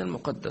الأماكن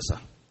المقدسة.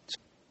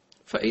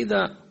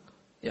 فإذا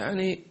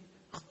يعني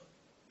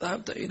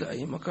ذهبت إلى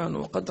أي مكان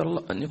وقدر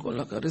الله أن يكون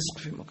لك رزق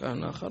في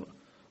مكان آخر،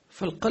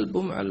 فالقلب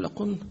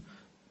معلق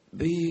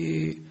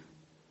بمدينة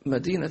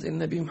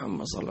النبي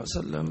محمد صلى الله عليه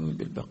وسلم،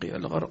 بالبقيع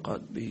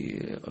الغرقد،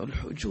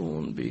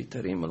 بالحجون،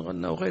 بتريم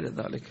الغنى وغير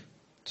ذلك.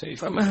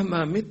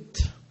 فمهما مت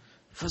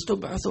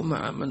فتبعث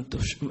مع من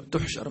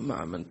تحشر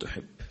مع من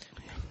تحب.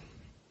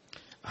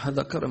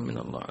 هذا كرم من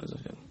الله عز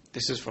وجل.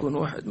 يكون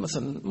واحد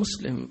مثلا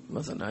مسلم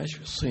مثلا عايش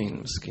في الصين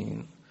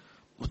مسكين،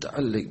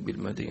 متعلق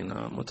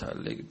بالمدينة،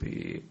 متعلق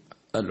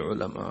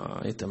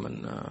بالعلماء،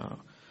 يتمنى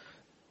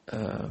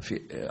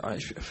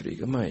عايش في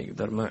أفريقيا ما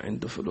يقدر، ما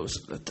عنده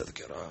فلوس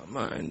للتذكرة،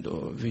 ما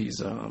عنده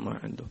فيزا، ما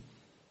عنده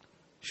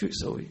شو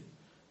يسوي؟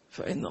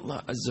 فإن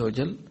الله عز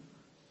وجل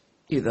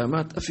إذا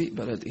مات في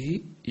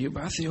بلده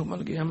يبعث يوم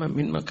القيامة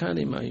من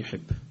مكان ما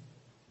يحب.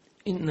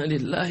 إن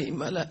لله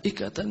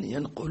ملائكة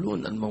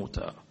ينقلون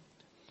الموتى.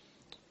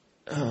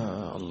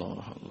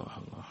 الله الله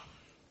الله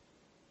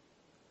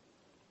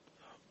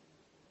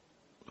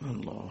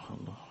الله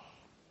الله.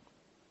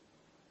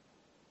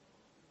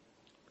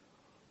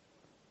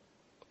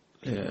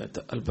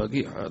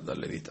 البقيع هذا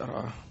الذي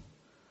تراه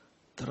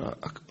ترى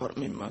أكبر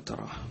مما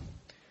تراه.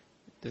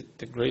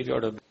 The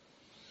graveyard of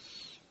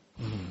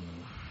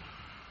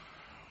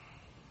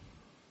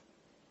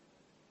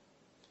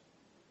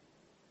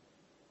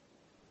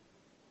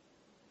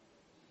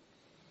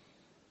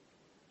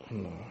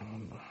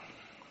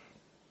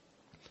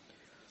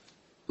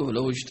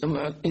ولو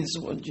اجتمع الإنس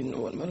والجن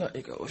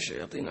والملائكة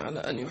والشياطين على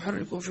أن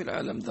يحركوا في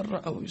العالم ذرة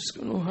أو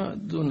يسكنوها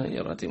دون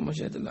إرادة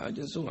ومشيئة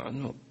لعجزوا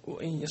عنه،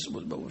 وإن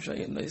يسلبوا الباب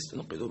شيئا لا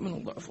يستنقذوا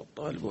منه ضعف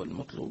الطالب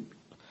والمطلوب.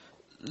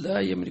 لا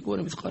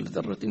يملكون مثقال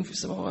ذرة في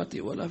السماوات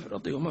ولا في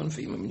الأرض وما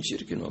فيهما من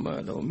شرك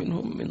وما له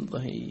منهم من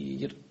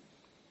ظهير.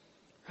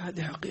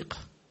 هذه حقيقة.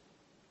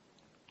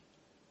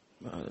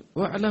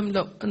 واعلم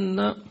لو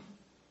أن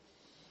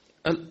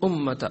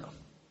الأمة،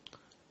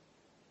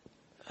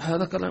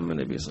 هذا كلام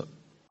النبي صلى الله عليه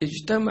وسلم،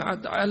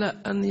 اجتمعت على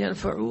أن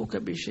ينفعوك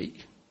بشيء،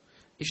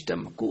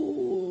 اجتمع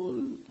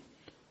كل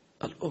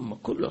الأمة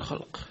كل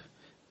الخلق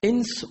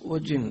إنس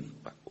وجن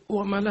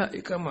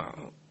وملائكة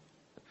معه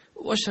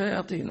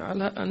وشياطين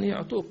على أن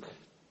يعطوك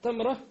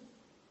تمرة،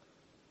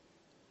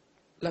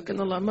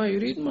 لكن الله ما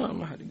يريد،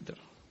 ما حد يقدر.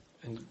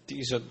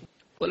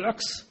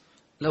 والعكس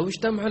لو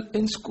اجتمع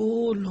الإنس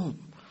كلهم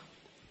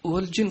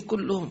والجن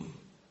كلهم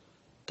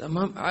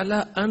تمام على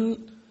أن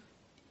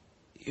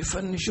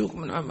يفنشوك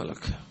من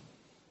عملك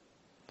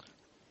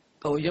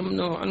أو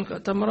يمنعوا عنك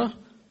تمرة،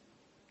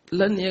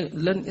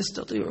 لن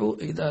يستطيعوا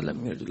إذا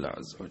لم يرد الله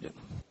عز وجل.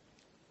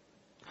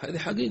 هذه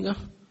حقيقة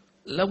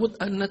لابد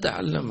أن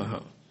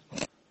نتعلمها.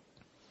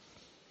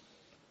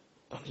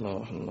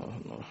 الله الله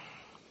الله.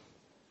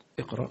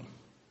 اقرأ.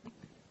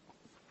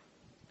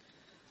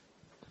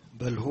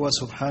 بل هو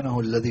سبحانه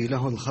الذي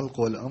له الخلق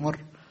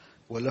والأمر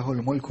وله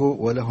الملك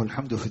وله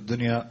الحمد في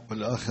الدنيا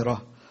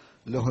والآخرة،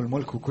 له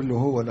الملك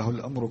كله وله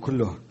الأمر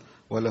كله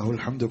وله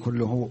الحمد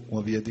كله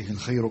وبيده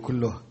الخير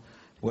كله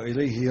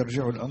وإليه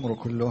يرجع الأمر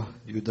كله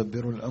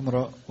يدبر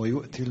الأمر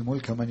ويؤتي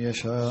الملك من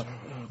يشاء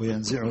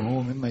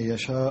وينزعه ممن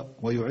يشاء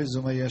ويعز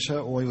من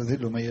يشاء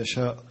ويذل من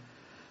يشاء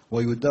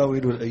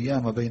ويداول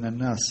الأيام بين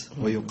الناس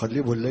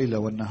ويقلب الليل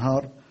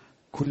والنهار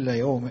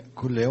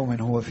كل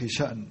يوم هو في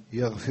شأن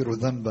يغفر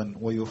ذنبا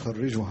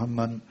ويفرج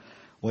هما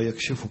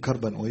ويكشف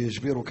كربا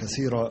ويجبر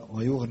كثيرا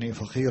ويغني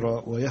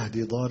فقيرا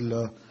ويهدي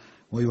ضالا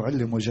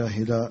ويعلم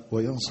جاهلا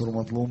وينصر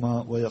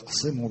مظلوما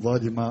ويقسم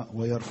ظالما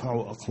ويرفع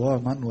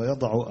أقواما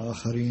ويضع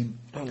آخرين.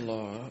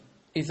 الله.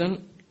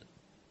 إذن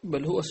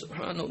بل هو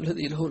سبحانه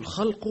الذي له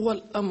الخلق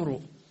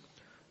والأمر.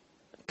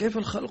 كيف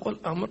الخلق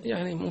والأمر؟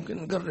 يعني ممكن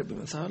نقرب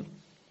بمثال.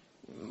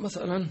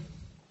 مثلا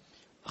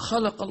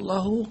خلق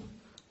الله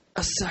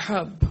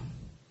السحاب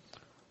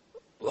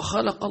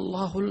وخلق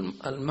الله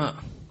الماء،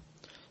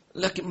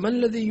 لكن ما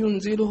الذي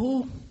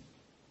ينزله؟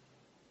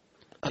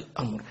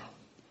 الأمر.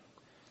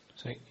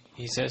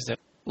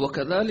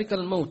 وكذلك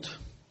الموت،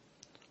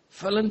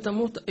 فلن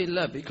تموت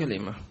إلا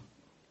بكلمة،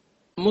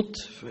 مت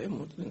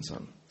فيموت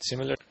الإنسان.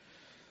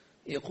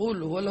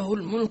 يقول وله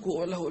الملك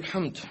وله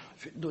الحمد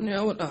في الدنيا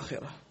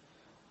والآخرة.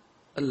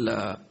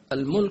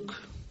 الملك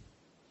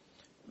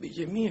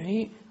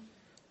بجميع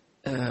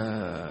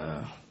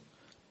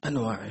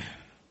أنواعه،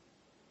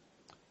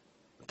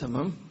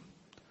 تمام.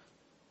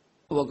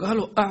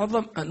 وقالوا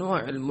أعظم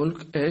أنواع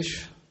الملك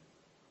إيش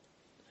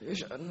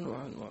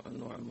أنواع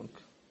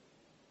الملك؟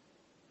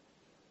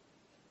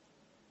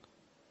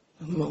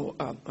 ما هو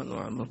أعظم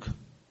أنواع الملك؟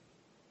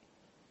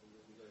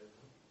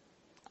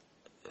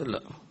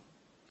 لا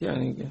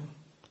يعني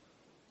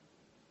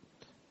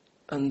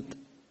أنت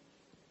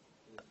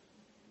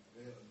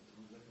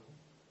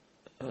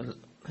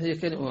هي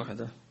كلمة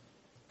واحدة.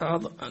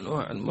 أعظم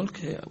أنواع الملك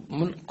هي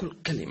ملك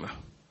الكلمة،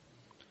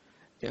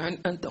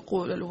 يعني أن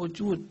تقول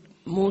الوجود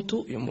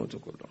موتوا يموتوا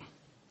كلهم،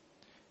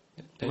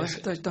 ما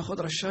يحتاج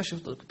تأخذ رشاشة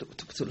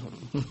وتقتلهم.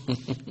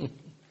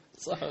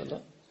 صح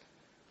ولا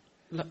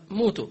لا؟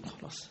 موتوا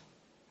خلاص،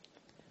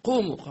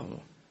 قوموا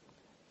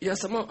يا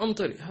سماء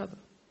أمطري.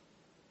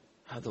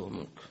 هذا هو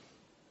ملك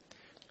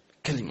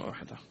كلمة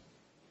واحدة.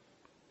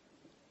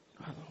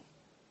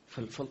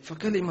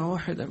 فكلمة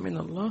واحدة من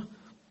الله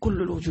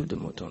كل الوجود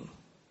موتون،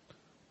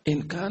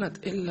 إن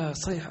كانت إلا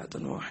صيحة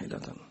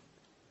واحدة.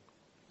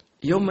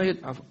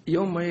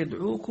 يوم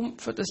يدعوكم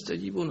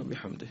فتستجيبون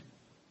بحمده،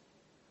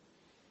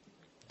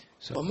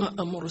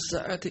 وما أمر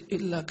الساعة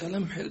إلا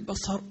كلمح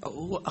البصر أو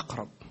هو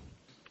أقرب.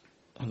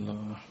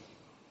 الله.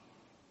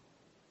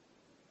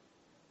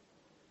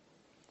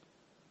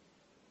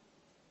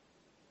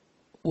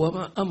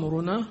 وما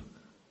أمرنا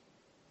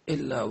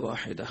إلا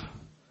واحدة،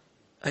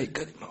 أي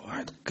كلمة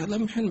واحدة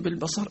كلمح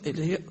بالبصر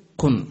اللي هي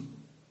كن.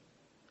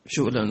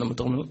 شو لما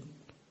تقول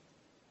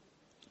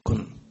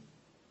كن،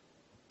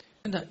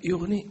 لا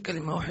يغني،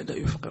 كلمة واحدة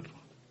يفقر،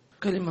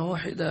 كلمة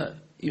واحدة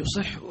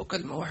يصح،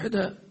 وكلمة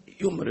واحدة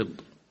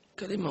يمرض،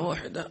 كلمة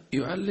واحدة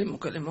يعلم،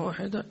 وكلمة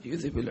واحدة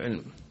يذهب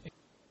العلم،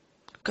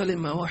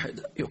 كلمة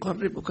واحدة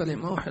يقرب،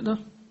 وكلمة واحدة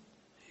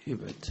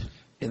يبعد.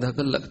 إذا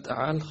قال لك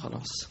تعال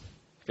خلاص.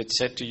 If it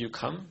said to you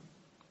come,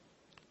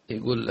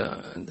 يقول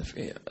عند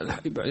في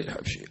الحبيب عليه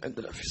الحبشي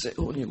عندنا في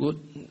سيئون يقول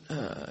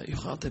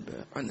يخاطب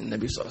عن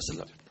النبي صلى الله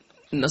عليه وسلم: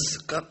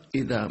 نسكر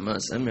إذا ما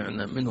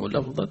سمعنا منه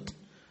لفظة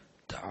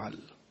تعال.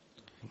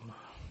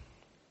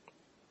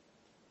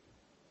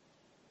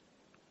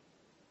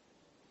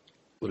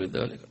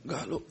 ولذلك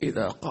قالوا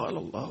إذا قال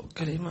الله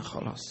كلمة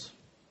خلاص،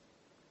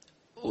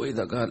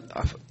 وإذا قال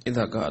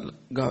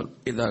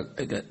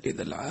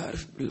إذا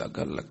العارف بالله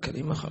قال لك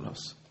كلمة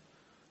خلاص.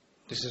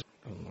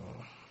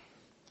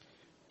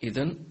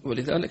 إذن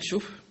ولذلك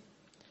شوف،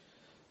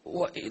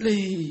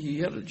 وإليه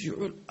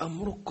يرجع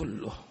الأمر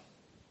كله،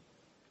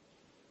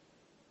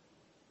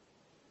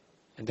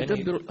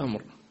 يدبر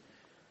الأمر.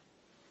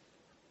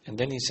 And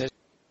then he says,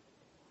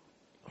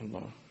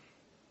 الله.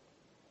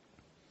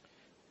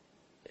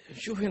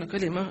 شوف هنا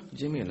كلمة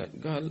جميلة،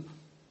 قال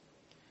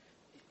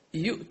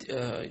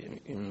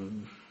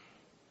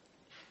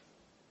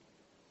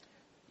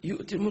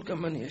يؤتي الملك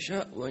من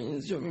يشاء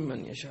وينزع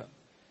ممن يشاء.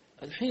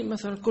 الحين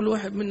مثلا كل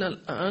واحد منا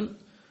الآن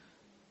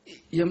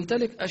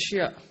يمتلك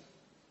أشياء،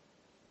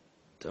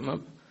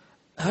 تمام.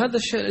 هذا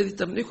الشيء الذي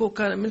تملكه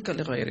كان ملكا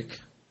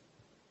لغيرك،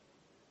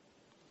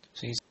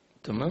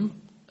 تمام.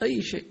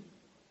 أي شيء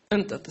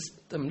أنت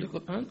تملكه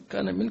الآن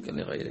كان ملكا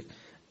لغيرك،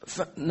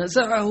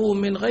 فنزعه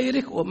من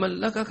غيرك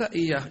وملكك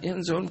إياه،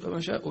 ينزع منك ما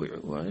شاء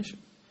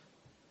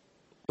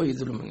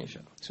ويذل من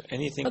يشاء.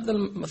 هذا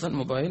مثلا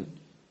موبايل،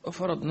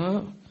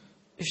 وفرضنا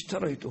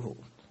اشتريته،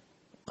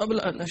 قبل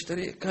أن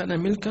أشتري كان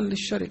ملكا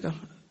للشركة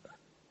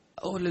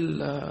أو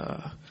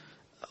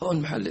أو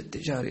المحل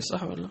التجاري،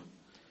 صح ولا؟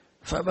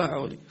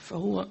 فباعوا لي،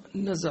 فهو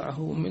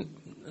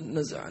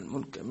نزع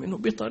الملك منه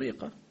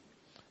بطريقة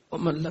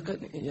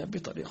وملكني إياه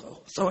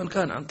بطريقة، سواء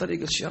كان عن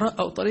طريق الشراء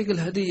أو طريق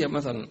الهدية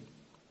مثلا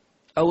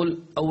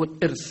أو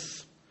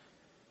الإرث.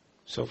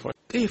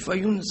 كيف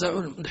ينزع؟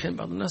 الحين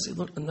بعض الناس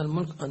يظن أن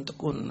الملك أن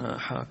تكون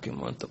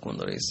حاكم وأن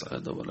تكون رئيس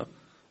دولة،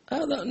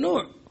 هذا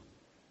نوع.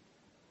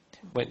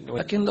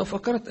 لكن لو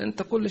فكرت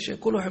أنت كل شيء،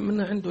 كل واحد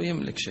منا عنده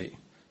يملك شيء،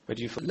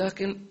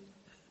 لكن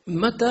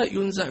متى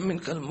ينزع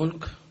منك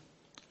الملك؟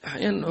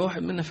 أحيانا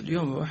واحد منا في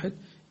اليوم واحد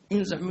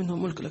ينزع منه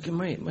ملك، لكن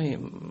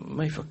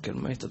ما يفكر،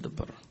 ما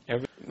يتدبر.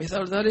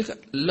 مثال ذلك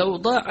لو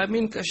ضاع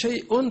منك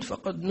شيء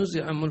فقد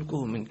نزع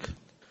ملكه منك.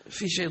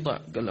 في شيء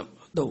ضاع،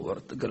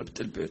 دورت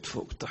قلبت البيت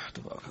فوق تحت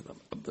وهكذا،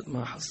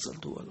 ما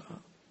حصلته ولا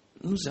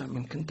نزع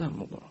منك، انتهى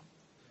الموضوع.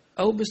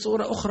 أو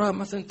بصورة أخرى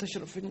مثلا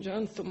تشرب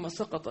فنجان ثم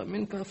سقط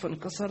منك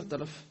فانكسر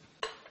تلف،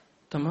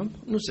 تمام،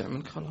 نزع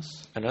منك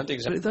خلاص.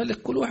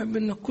 لذلك كل واحد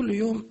منا كل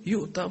يوم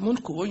يؤتى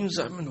ملكه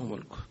وينزع منه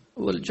ملكه.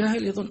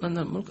 والجاهل يظن أن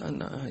الملك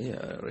أنها هي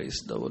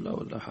رئيس دولة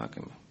ولا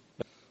حاكم.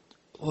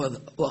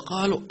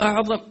 وقالوا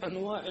أعظم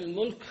أنواع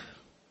الملك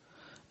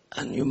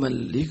أن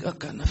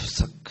يملكك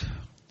نفسك.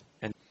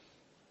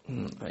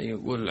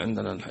 يقول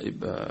عندنا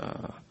الحبيب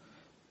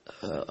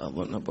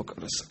أظن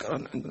بكر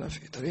السكران عندنا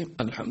في تريم،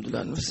 الحمد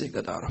لله نفسي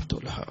قد عرفت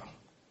لها.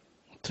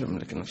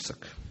 تملك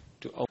نفسك.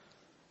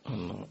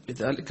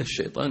 لذلك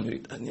الشيطان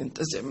يريد أن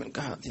ينتزع منك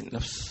هذه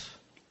النفس.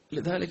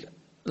 لذلك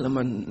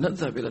لما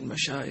نذهب إلى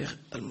المشايخ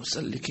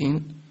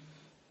المسلكين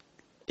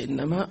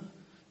إنما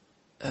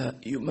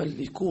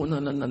يملكون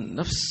لنا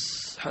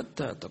النفس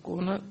حتى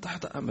تكون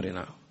تحت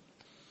أمرنا.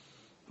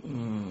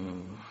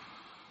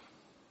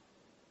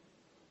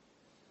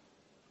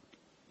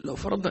 لو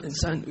فرض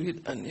إنسان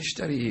يريد أن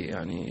يشتري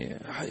يعني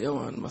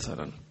حيوان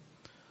مثلا،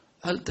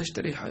 هل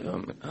تشتري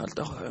حيوان، هل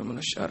تأخذ حيوان من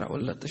الشارع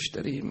ولا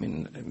تشتري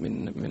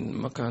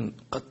من مكان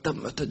قد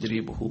تم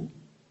تدريبه؟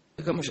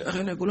 كما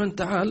شيخنا يقولون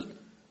تعال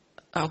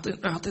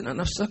أعطنا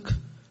نفسك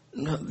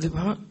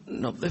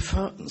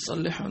ننظفها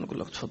نصلحها، نقول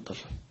لك تفضل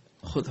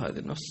خذ هذه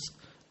النفس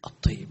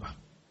الطيبة.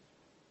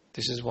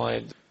 This is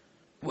why.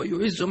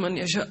 ويعز من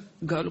يشاء.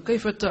 قالوا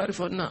كيف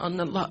تعرف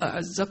أن الله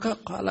أعزك؟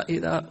 قال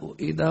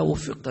إذا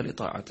وفقت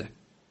لطاعته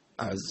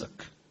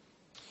أعزك،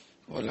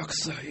 والعكس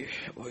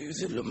صحيح،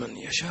 ويذل من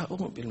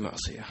يشاء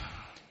بالمعصية.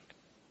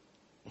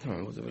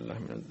 نعوذ بالله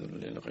من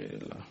الذل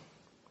لغير الله.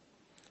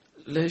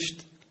 ليش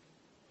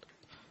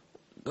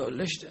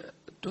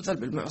تذل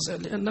بالمعصية؟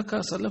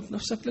 لأنك سلمت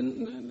نفسك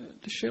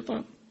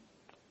للشيطان.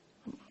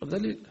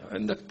 دليل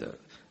عندك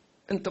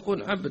أن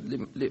تكون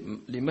عبد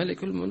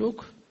لملك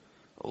الملوك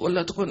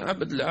ولا تكون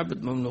عبد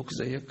لعبد مملوك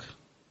زيك.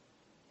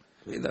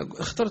 إذا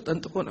اخترت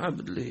أن تكون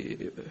عبد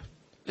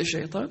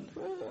للشيطان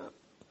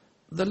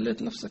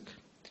ذلت نفسك.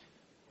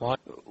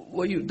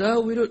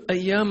 ويداول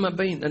الأيام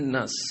بين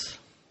الناس،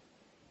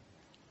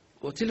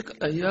 وتلك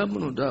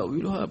الأيام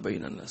نداولها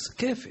بين الناس.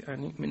 كيف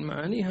يعني؟ من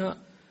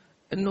معانيها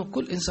أنه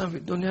كل إنسان في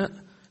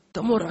الدنيا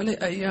تمر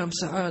عليه أيام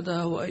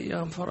سعادة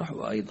وأيام فرح،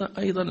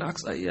 وأيضا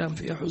العكس أيام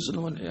فيها حزن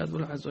والعياذ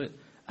بالله.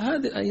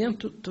 هذه الأيام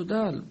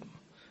تدال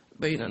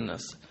بين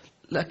الناس،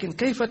 لكن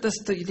كيف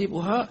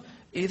تستجلبها؟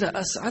 إذا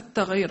أسعدت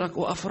غيرك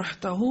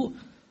وأفرحته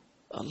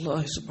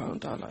الله سبحانه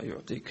وتعالى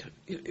يعطيك،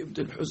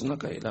 يبدل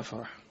حزنك إلى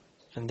فرح.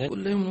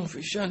 كل يوم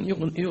في شان،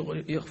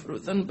 يغفر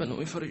ذنبا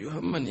ويفرج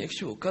هما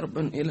يكشف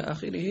كربا إلى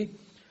آخره.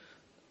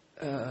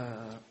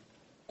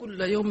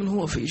 كل يوم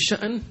هو في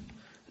شأن،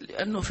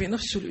 لأنه في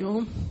نفس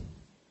اليوم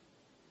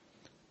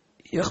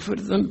يغفر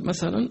ذنب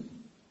مثلا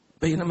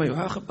بينما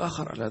يعاقب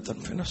آخر على ذنب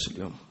في نفس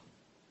اليوم.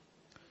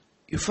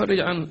 يفرج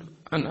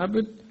عن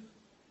عبد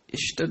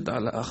يشتد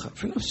على آخر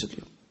في نفس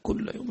اليوم.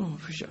 كل يوم هو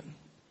في شأن.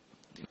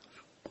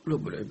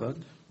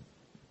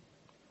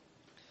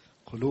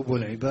 قلوب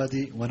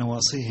العباد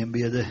ونواصيهم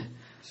بيده،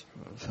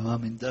 فما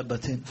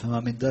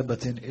من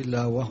دابة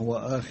إلا وهو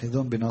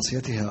آخذ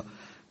بناصيتها،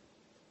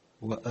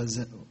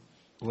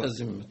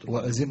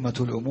 وأزمة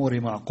الأمور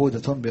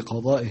معقودة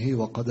بقضائه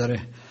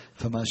وقدره،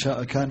 فما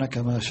شاء كان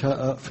كما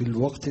شاء في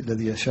الوقت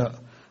الذي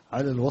يشاء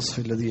على الوصف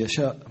الذي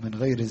يشاء من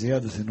غير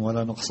زيادة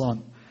ولا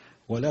نقصان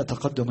ولا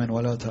تقدم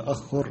ولا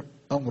تأخر.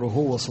 أمره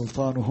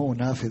وسلطانه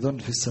نافذ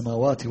في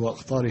السماوات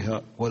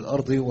وأقطارها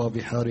والأرض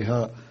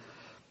وبحارها،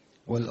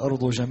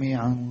 والأرض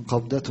جميعا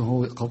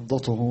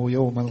قبضته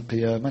يوم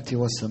القيامة،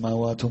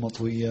 والسماوات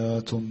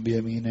مطويات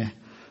بيمينه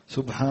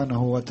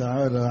سبحانه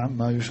وتعالى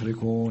عما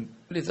يشركون.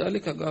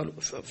 لذلك قالوا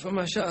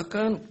فما شاء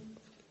كان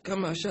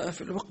كما شاء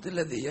في الوقت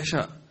الذي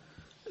يشاء.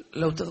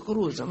 لو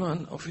تذكروا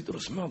زمان أو في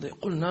دروس ماضية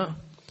قلنا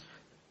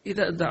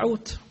إذا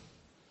دعوت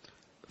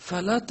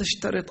فلا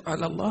تشترط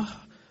على الله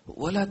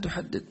ولا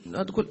تحدد،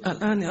 لا تقول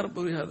الآن يا رب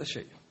أريد هذا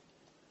الشيء.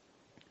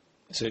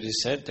 So it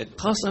is said that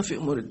خاصة في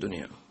أمور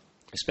الدنيا,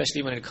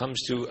 especially when it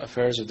comes to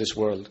affairs of this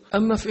world.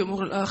 أما في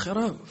أمور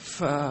الآخرة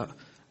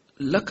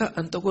فلك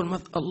أن تقول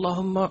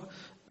اللهم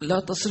لا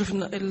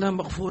تصرفنا إلا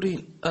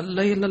مغفورين،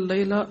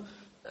 الليلة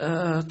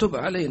تب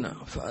علينا،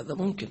 فهذا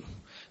ممكن.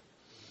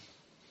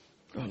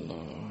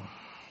 الله.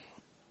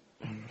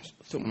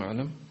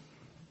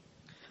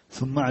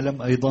 ثم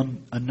اعلم أيضا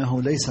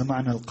أنه ليس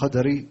معنى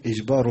القدر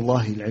إجبار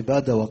الله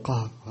العباد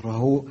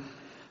وقهره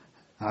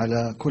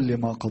على كل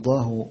ما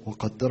قضاه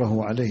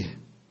وقدره عليه،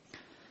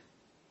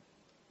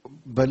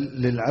 بل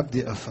للعبد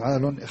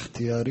أفعال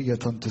اختيارية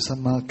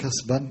تسمى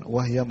كسبا،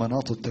 وهي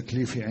مناط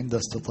التكليف عند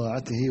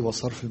استطاعته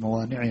وصرف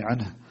الموانع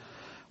عنه،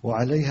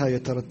 وعليها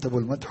يترتب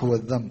المدح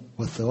والذم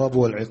والثواب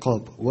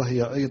والعقاب،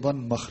 وهي أيضا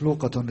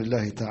مخلوقة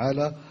لله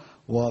تعالى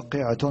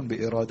واقعة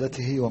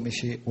بإرادته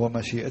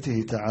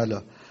ومشيئته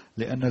تعالى،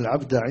 لأن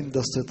العبد عند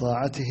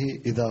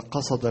استطاعته إذا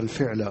قصد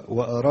الفعل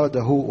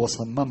وأراده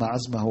وصمم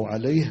عزمه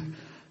عليه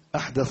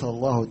أحدث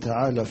الله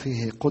تعالى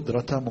فيه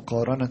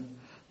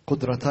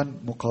قدرة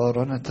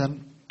مقارنة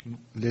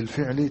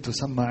للفعل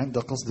تسمى عند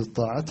قصد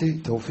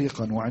الطاعة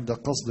توفيقا، وعند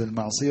قصد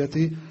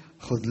المعصية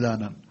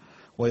خذلانا،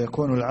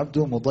 ويكون العبد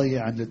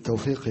مضيعا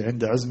للتوفيق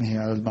عند عزمه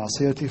على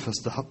المعصية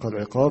فاستحق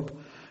العقاب،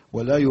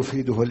 ولا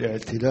يفيده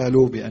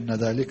الاعتلال بأن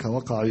ذلك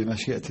وقع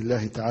بمشيئة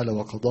الله تعالى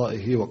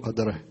وقضائه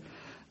وقدره،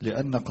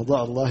 لأن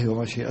قضاء الله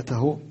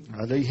ومشيئته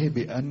عليه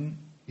بأن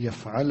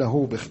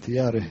يفعله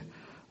باختياره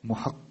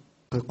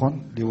محقق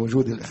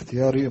لوجود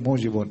الاختيار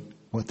موجب،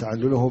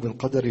 وتعلله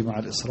بالقدر مع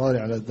الإصرار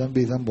على الذنب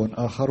ذنب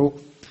آخر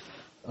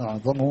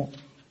أعظم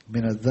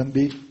من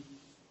الذنب،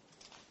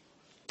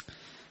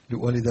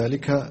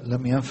 ولذلك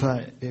لم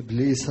ينفع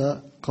إبليس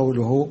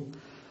قوله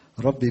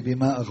ربي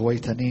بما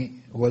أغويتني،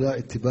 ولا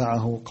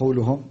اتباعه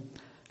قولهم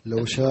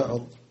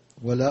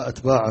ولا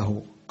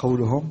أتباعه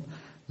قولهم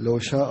لو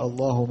شاء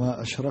الله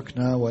ما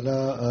أشركنا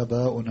ولا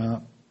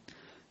آباؤنا.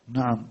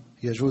 نعم،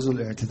 يجوز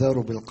الاعتذار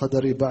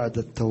بالقدر بعد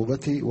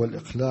التوبة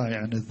والإقلاع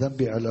عن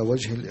الذنب على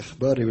وجه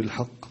الإخبار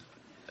بالحق.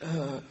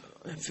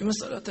 في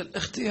مسألة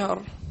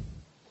الاختيار،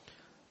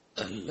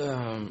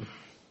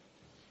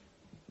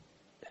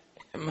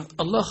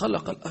 الله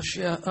خلق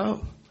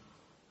الأشياء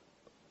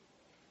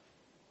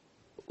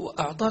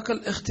وأعطاك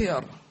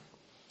الاختيار،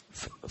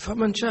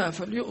 فمن شاء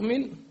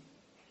فليؤمن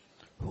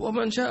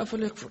ومن شاء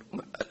فليكفر.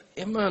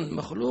 الإيمان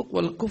مخلوق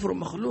والكفر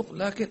مخلوق،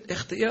 لكن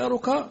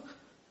اختيارك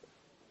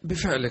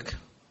بفعلك.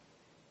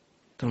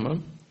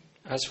 تمام.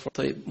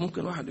 طيب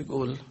ممكن واحد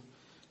يقول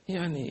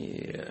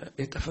يعني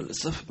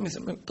يتفلسف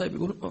مثل، طيب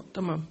يقول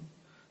تمام،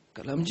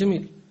 كلام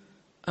جميل،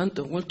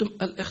 أنتم قلتم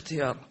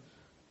الاختيار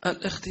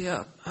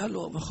هل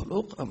هو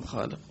مخلوق أم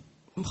خالق؟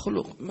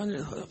 مخلوق. من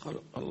اللي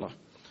خلق؟ الله.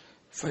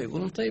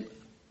 فيقولون طيب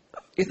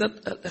إذا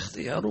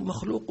الاختيار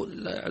مخلوق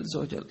لله عز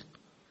وجل،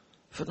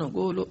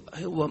 فنقول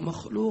هو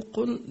مخلوق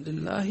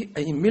لله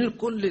أي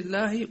ملك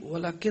لله،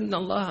 ولكن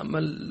الله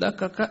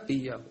ملكك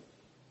إياه،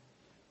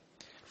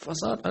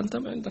 فصار أنت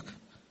ما عندك.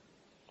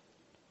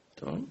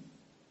 تمام.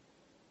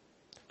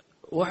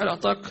 واحد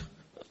أعطاك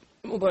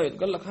موبايل،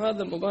 قال لك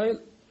هذا الموبايل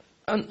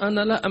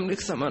أنا لا أملك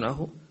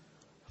ثمنه،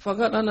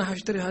 فقال أنا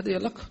هشتري هدية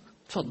لك،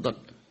 تفضل.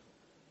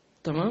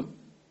 تمام.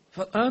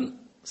 فالآن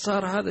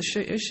صار هذا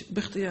الشيء إيش؟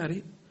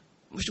 باختياري.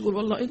 مش تقول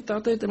والله أنت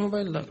أعطيت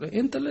الموبايل لك،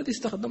 أنت الذي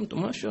استخدمته،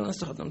 ما شو أنا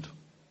استخدمته.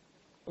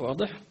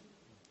 واضح؟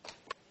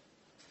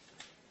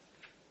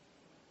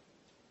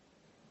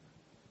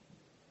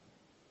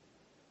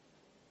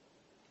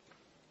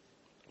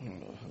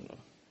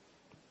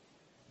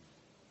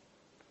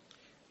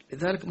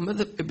 لذلك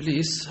مذهب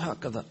إبليس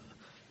هكذا،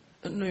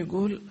 أنه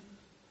يقول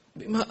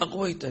بما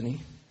أغويتني.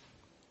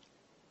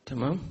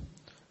 تمام.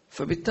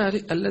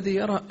 فبالتالي الذي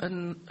يرى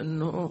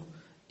أنه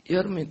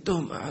يرمي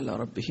التهمة على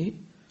ربه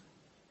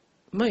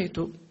ما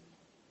يتوب.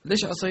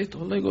 ليش عصيت؟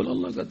 والله يقول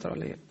الله قدر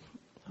علي،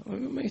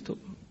 ما يتوب.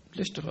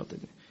 ليش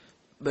تخاطبني؟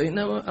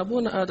 بينما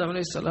أبونا آدم عليه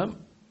السلام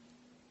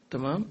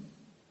تمام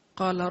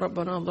قال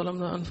ربنا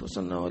ظلمنا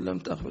أنفسنا وإن لم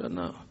تغفر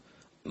لنا،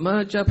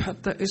 ما جاب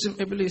حتى اسم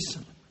إبليس،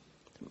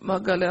 ما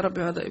قال يا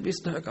ربي هذا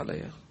إبليس ضحك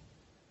علي،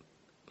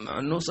 مع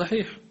أنه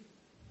صحيح،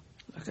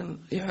 لكن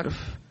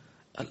يعرف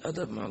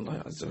الأدب مع الله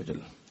عز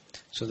وجل.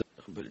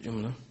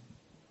 بالجملة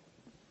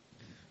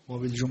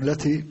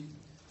وبالجملة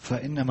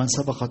فإن من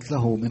سبقت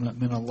له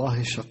من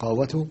الله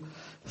الشقاوة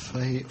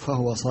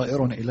فهو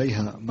صائر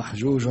إليها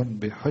محجوج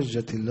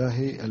بحجة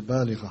الله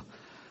البالغة،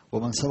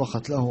 ومن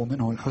سبقت له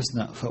منه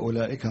الحسنى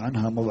فأولئك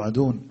عنها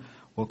مبعدون،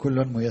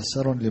 وكل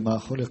ميسر لما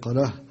خلق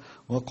له،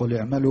 وقل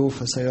اعملوا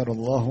فسيرى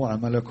الله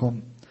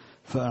عملكم.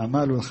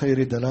 فأعمال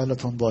الخير دلالة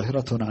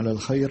ظاهرة على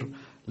الخير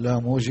لا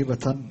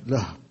موجبة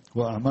له،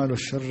 وأعمال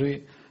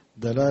الشر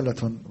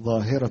دلالة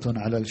ظاهرة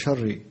على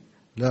الشر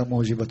لا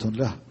موجبة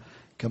له،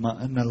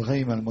 كما أن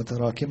الغيم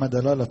المتراكم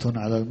دلالة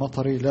على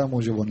المطر لا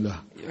موجب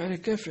له. يعني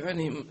كيف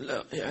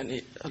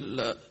يعني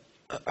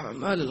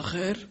أعمال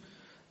الخير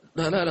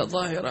دلالة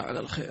ظاهرة على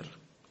الخير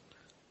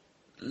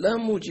لا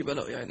موجب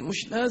له، يعني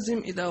مش لازم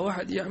إذا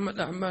واحد يعمل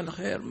أعمال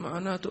خير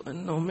معناته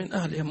أنه من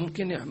أهلها،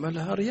 ممكن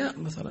يعملها رياء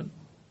مثلا،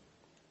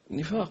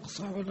 نفاق،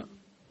 صح ولا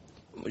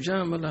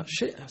مجاملة،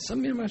 شيء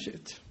سمي ما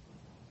شئت.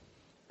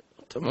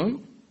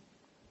 تمام.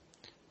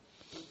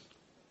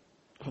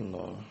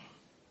 الله.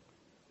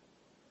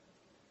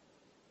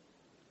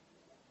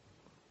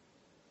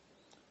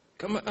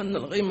 كما أن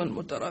الغيم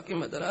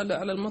المتراكمة دلالة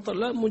على المطر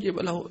لا موجب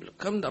له.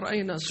 كم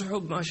رأينا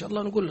سحب ما شاء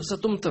الله نقول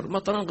ستمطر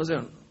مطرا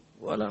غزيرا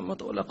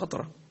ولا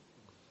قطرة،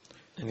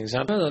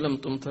 هذا لم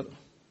تمطر.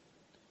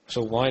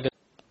 So why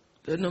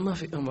لأنه ما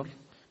في أمر.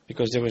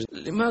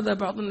 لماذا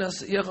بعض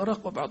الناس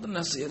يغرق وبعض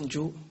الناس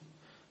ينجو؟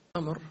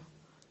 أمر،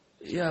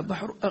 يا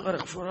بحر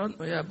أغرق فلان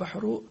ويا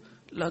بحر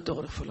لا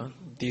تغرق فلان.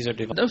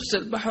 نفس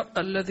البحر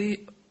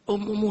الذي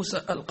أم موسى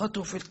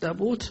ألقته في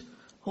التابوت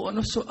هو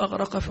نفسه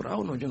أغرق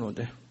فرعون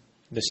وجنوده.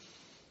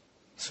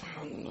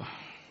 سبحان الله.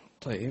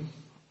 طيب.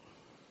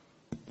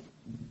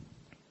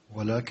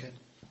 ولكن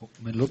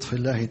من لطف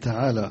الله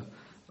تعالى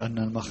أن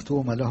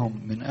المختوم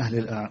لهم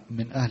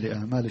من أهل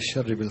أعمال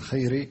الشر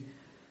بالخير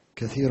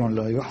كثير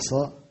لا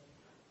يحصى،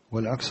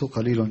 والعكس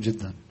قليل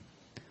جدا.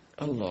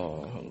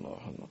 الله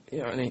الله الله.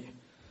 يعني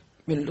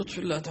من لطف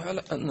الله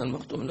تعالى أن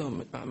المختوم لهم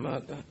من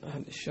أعمال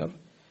أهل الشر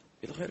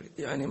بالخير.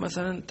 يعني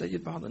مثلا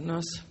تجد بعض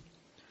الناس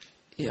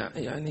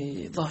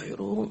يعني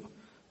ظاهره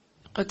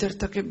قد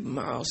يرتكب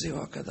معاصي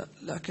وكذا،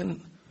 لكن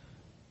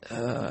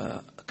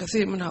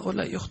كثير من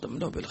هؤلاء يختم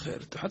له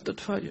بالخير. حتى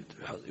تفاجئ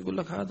يقول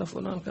لك هذا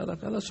فلان كذا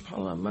كذا، سبحان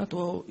الله مات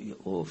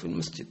وهو في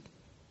المسجد.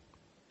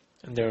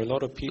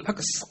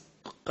 العكس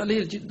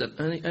قليل جدا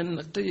يعني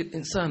أنك تجد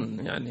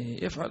إنسان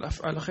يعني يفعل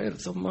أفعال خير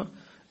ثم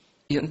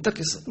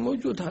ينتكس.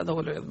 موجود هذا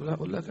والعياذ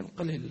بالله، ولكن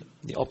قليل.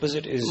 The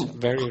opposite is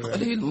very rare.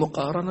 قليل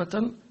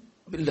مقارنة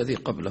بالذي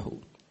قبله.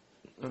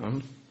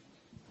 نعم.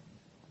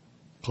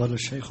 قال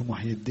الشيخ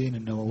محي الدين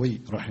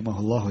النووي رحمه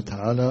الله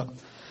تعالى: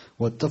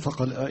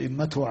 واتفق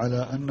الآئمة على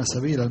أن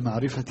سبيل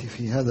المعرفة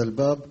في هذا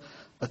الباب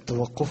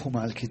التوقف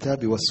مع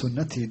الكتاب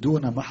والسنة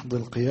دون محض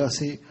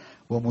القياس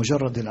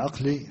ومجرد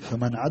العقل،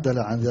 فمن عدل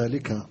عن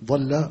ذلك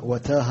ضل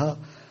وتاه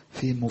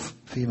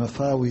في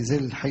مفاوز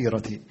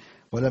الحيرة،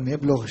 ولم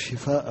يبلغ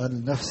شفاء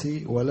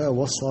النفس ولا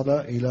وصل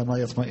إلى ما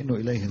يطمئن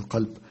إليه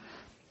القلب،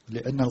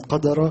 لأن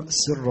القدر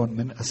سر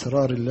من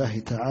أسرار الله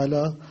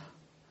تعالى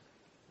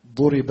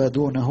ضرب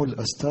دونه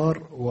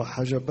الأستار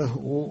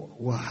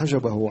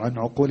وحجبه عن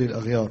عقول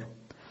الأغيار.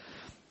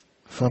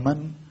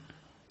 فمن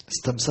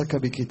استمسك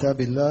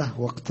بكتاب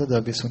الله واقتدى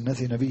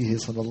بسنة نبيه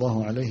صلى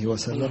الله عليه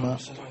وسلم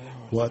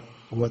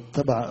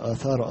واتبع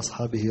آثار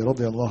أصحابه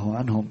رضي الله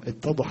عنهم،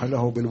 اتضح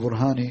له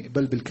بالبرهان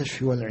بل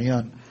بالكشف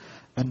والعيان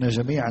أن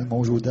جميع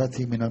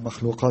الموجودات من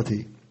المخلوقات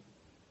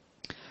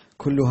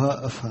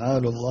كلها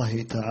أفعال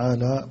الله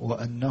تعالى،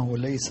 وأنه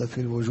ليس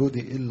في الوجود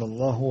إلا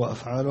الله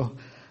وأفعاله،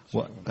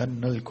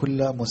 وأن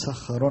الكل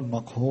مسخر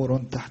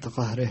مقهور تحت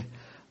قهره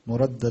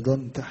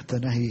مردد تحت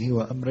نهيه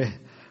وأمره،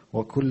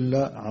 وكل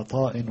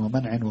عطاء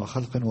ومنع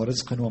وخلق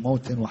ورزق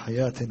وموت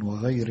وحياة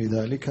وغير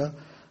ذلك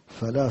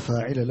فلا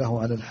فاعل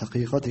له على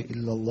الحقيقة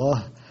إلا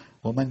الله.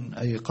 ومن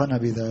أيقن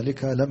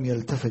بذلك لم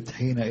يلتفت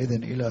حينئذ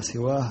إلى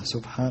سواه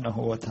سبحانه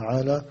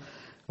وتعالى،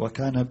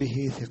 وكان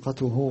به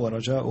ثقته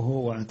ورجاؤه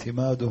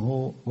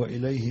واعتماده،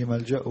 وإليه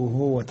ملجأه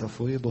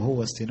وتفويضه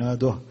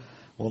واستناده.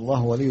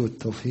 والله ولي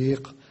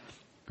التوفيق،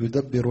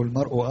 يدبر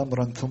المرء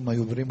أمرا ثم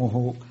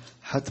يبرمه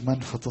حتما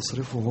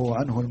فتصرفه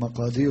عنه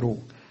المقادير،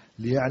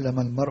 ليعلم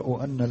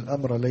المرء أن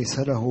الأمر ليس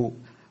له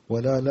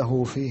ولا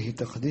له فيه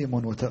تقديم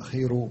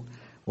وتأخير،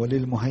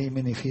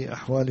 وللمهيمن في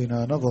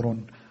أحوالنا نظر،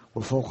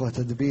 وفوق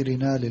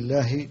تدبيرنا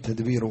لله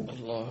تدبير.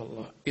 الله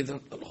الله. إذن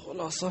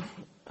الخلاصة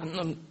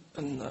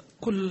أن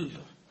كل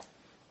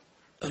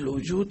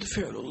الوجود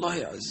فعل الله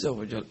عز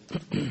وجل.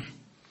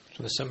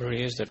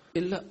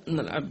 إلا أن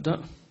العبد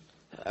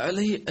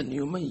عليه أن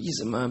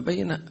يميز ما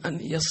بين أن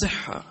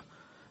يصح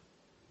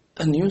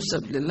أن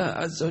ينسب لله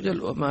عز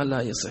وجل وما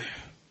لا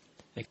يصح.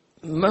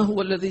 ما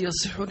هو الذي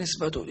يصح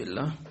نسبته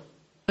لله؟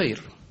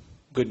 خير.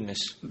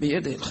 Goodness.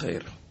 بيده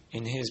الخير.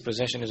 In his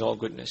possession is all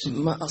goodness.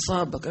 ما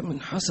أصابك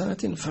من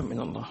حسنة فمن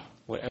الله.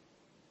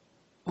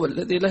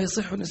 والذي لا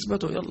يصح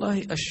نسبته إلى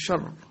الله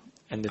الشر،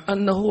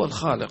 أنه هو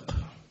الخالق.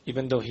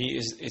 Even though he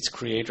is its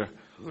creator.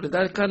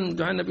 ولذلك كان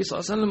دعاء النبي صلى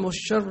الله عليه وسلم: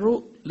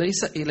 والشر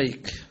ليس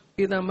إليك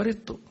إذا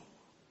مرضت.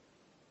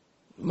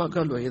 ما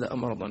قال وإذا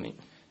أمرضني.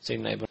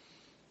 سيدنا إبراهيم.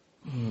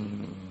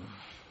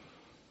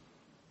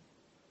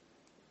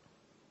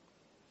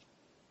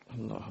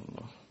 الله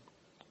الله.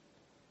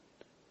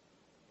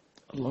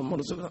 اللهم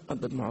ارزقنا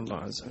الأدب مع الله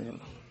عز وجل.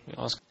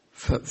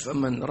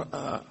 فمن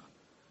رأى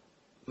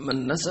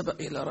من نسب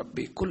إلى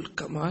ربي كل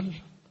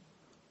كمال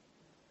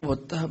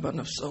واتهم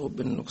نفسه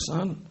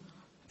بالنقصان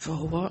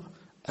فهو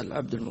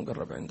العبد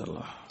المقرب عند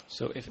الله.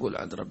 يقول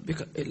عند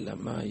ربك إلا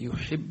ما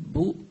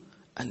يحب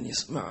أن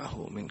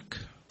يسمعه منك.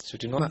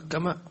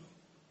 كما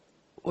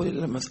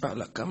وإلا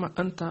مثلا كما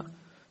أنت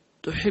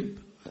تحب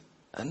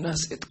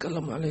الناس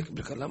يتكلموا عليك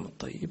بالكلام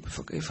الطيب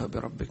فكيف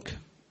بربك.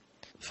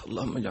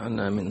 فاللهم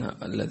اجعلنا من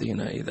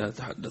الذين إذا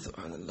تحدثوا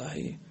عن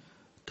الله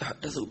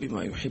تحدثوا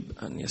بما يحب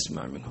أن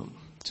يسمع منهم.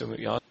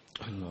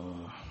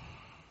 الله.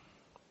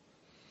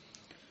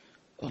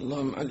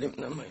 اللهم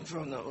علمنا ما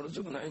ينفعنا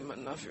وارزقنا علما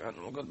نافعا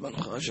وقلبا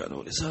خاشعا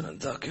ولسانا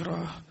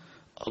ذاكرا.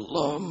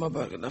 اللهم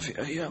بارك في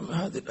أيام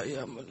هذه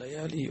الأيام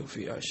والليالي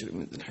وفي 10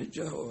 من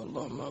الحجة،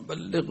 واللهم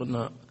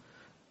بلغنا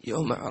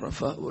يوم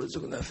عرفة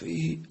وارزقنا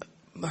فيه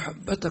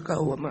محبتك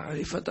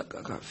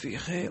ومعرفتك في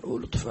خير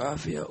ولطف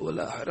عافية،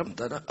 ولا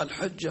حرمتنا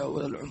الحجة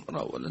ولا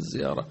العمرة ولا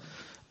الزيارة.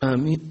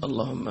 آمين.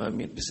 اللهم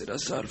آمين. بسر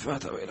أسفل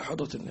الفاتحة وإلى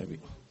حضرة النبي.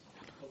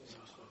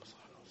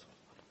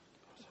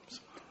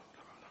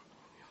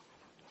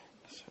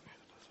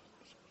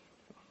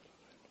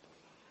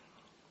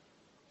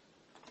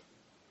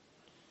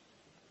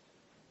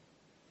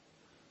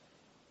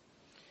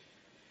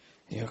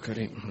 يا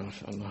كريم ما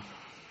شاء الله.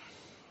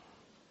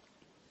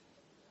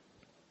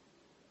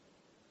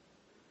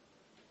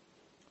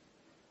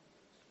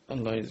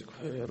 الله يجزيك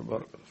خير،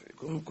 بارك الله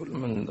فيكم كل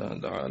من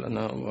دعا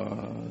لنا،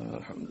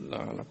 والحمد لله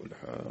على كل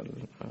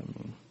حال.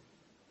 آمين.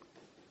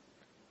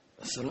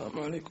 السلام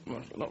عليكم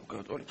ورحمة الله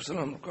وبركاته. وعليكم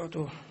السلام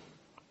وبركاته.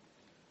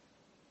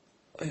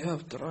 I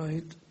have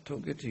tried to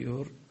get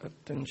your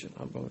attention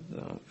about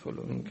the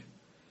following.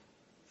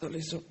 The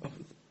lesson of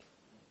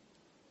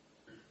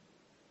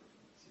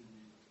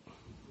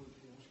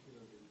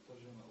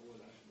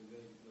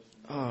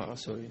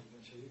sorry.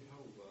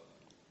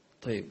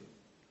 طيب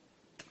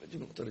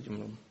ترجم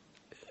لهم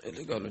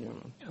اللي قالوا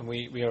جماعة. And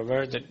we are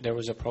aware that there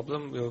was a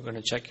problem. We were going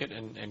to check it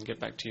and get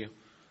back to you.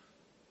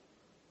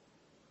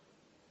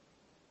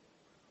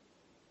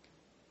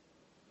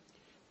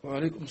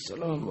 وعليكم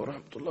السلام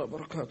ورحمة الله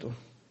وبركاته.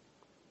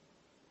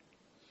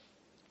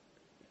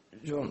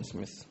 جون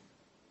سميث.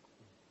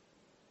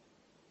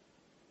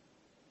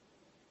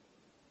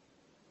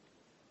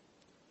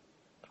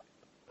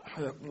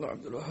 حياكم الله.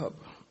 عبد الوهاب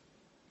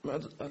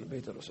معدد أهل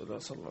بيت رسول الله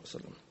صلى الله عليه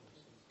وسلم.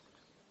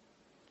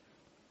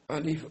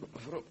 Ali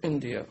from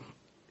India.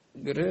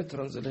 Great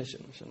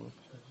translation.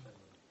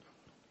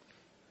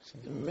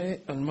 May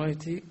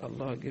Almighty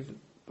Allah give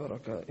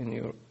barakah in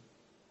your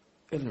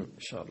ilm,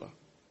 inshallah.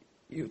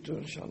 You too,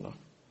 inshallah.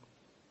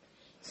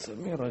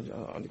 Samira,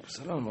 alaykum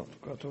salam wa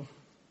barakatuh.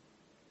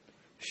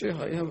 Sheikh,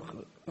 I have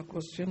a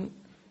question.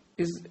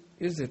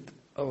 Is it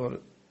our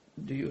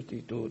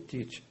duty to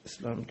teach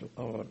Islam to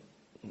our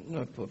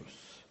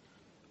neighbors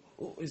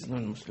who is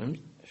non-Muslims?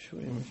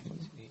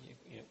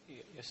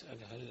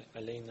 يسأل هل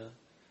علينا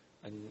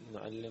أن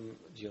نعلم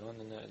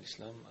جيراننا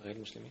الإسلام غير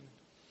المسلمين؟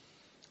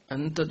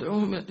 أن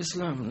تدعوهم إلى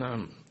الإسلام،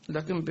 نعم،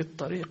 لكن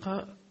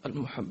بالطريقة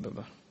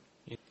المحببة،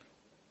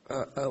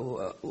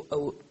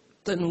 أو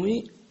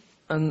تنوي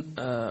أن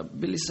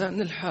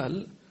بلسان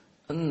الحال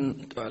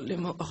أن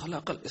تعلمه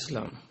أخلاق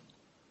الإسلام.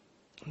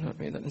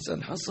 نعم، إذا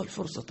الإنسان حصل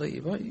فرصة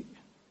طيبة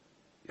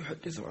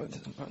يحدثه عن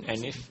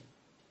الإسلام.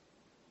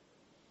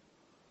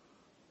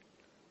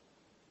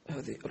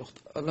 هذه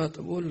الأخت لا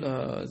تقول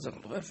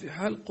غير في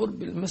حال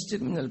قرب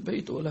المسجد من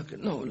البيت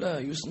ولكنه لا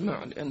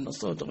يسمع لأن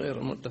الصوت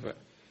غير مرتفع.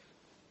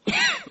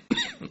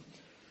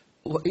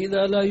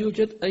 وإذا لا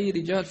يوجد أي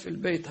رجال في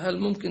البيت هل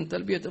ممكن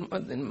تلبية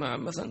مؤذن مع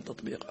مثلا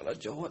تطبيق على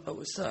الجوال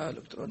أو الساعة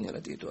الإلكترونية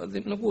التي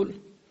تؤذن؟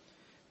 نقول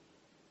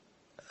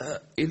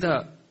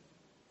إذا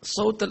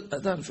صوت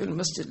الأذان في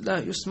المسجد لا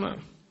يسمع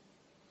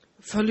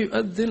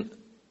فليؤذن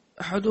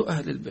أحد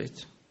أهل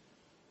البيت،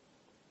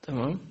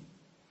 تمام؟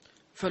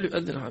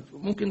 فليؤذن أحد.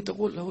 ممكن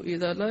تقول له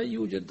إذا لا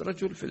يوجد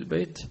رجل في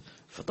البيت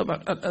فطبعا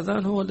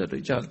الأذان هو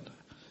للرجال،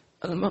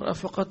 المرأة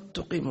فقط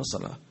تقيم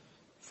الصلاة.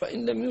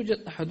 فإن لم يوجد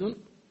أحد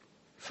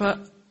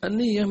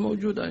فالنية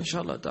موجودة إن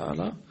شاء الله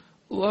تعالى،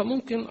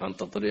 وممكن عن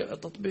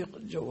تطبيق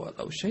الجوال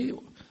أو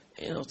شيء.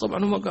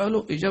 طبعا هم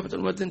قالوا إجابة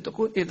المؤذن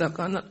تكون إذا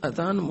كان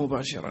الأذان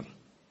مباشرا،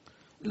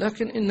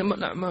 لكن إنما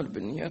الأعمال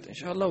بالنيات إن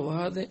شاء الله.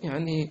 وهذا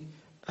يعني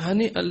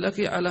هنيئا لك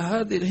على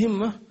هذه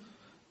الهمة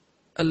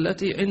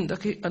التي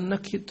عندك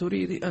أنك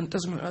تريد أن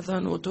تسمع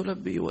أذان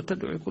وتلبي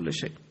وتدعي كل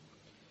شيء،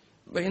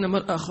 بينما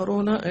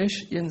الآخرون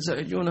إيش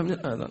ينزعجون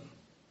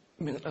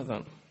من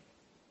الأذان.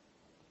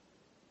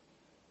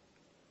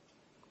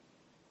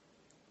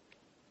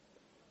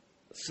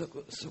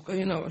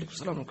 سكينة وعليكم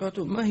السلام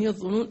وبركاته. ما هي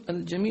الظنون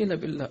الجميلة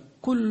بالله؟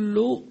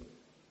 كل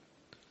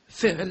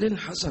فعل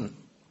حسن،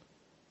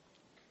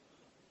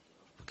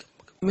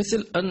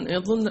 مثل أن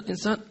يظن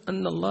الإنسان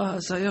أن الله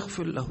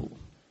سيغفر له،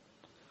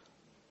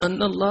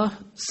 أن الله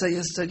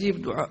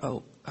سيستجيب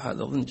دعاءه،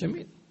 هذا ظن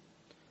جميل.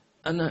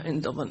 أنا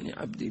عند ظن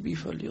عبدي بي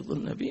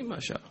فليظن بي ما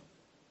شاء.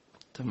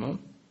 تمام.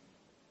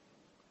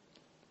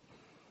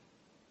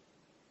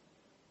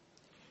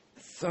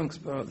 Thanks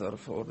brother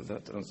for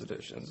that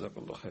translation. جزاك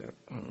الله خير.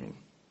 آمين.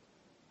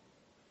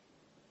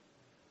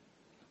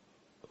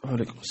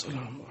 وعليكم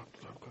السلام ورحمة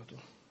الله وبركاته.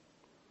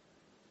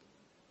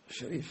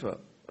 شريفة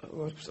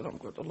وعليكم السلام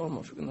ورحمة الله. اللهم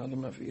وفقنا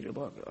لما فيه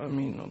رضاك.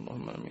 آمين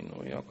اللهم آمين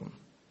وإياكم.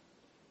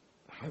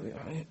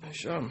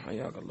 هشام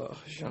حياك الله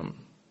أخ هشام.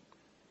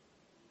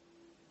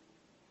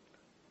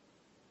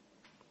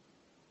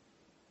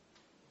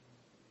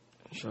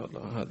 إن شاء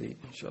الله هذه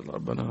إن شاء الله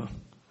ربنا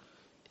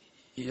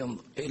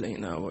ينظر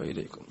إلينا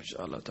وإليكم إن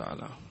شاء الله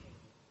تعالى.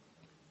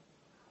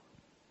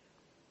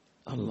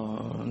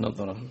 الله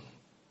نظرا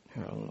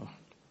يا الله.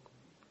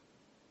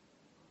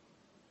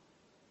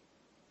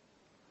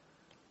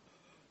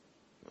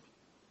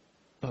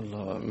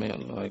 Allah, may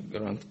Allah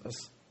grant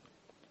us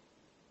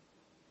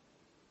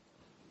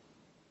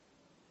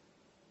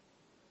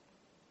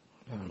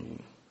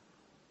Ameen.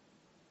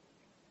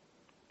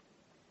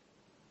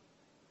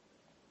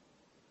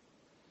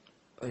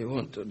 I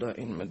want to die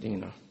in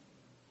Medina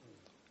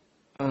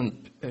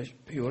and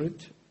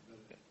buried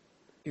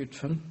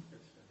يدفن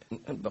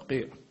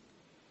البقيع.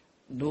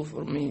 Do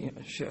for me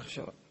الشيخ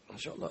شرع إن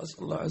شاء الله.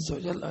 أسأل الله عز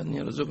وجل أن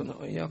يرزقنا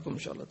وإياكم إن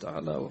شاء الله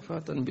تعالى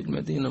وفاة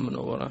بالمدينة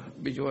المنورة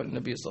بجوار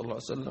النبي صلى الله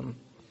عليه وسلم.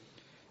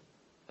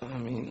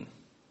 آمين.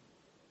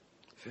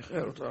 في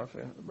خير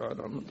وعافية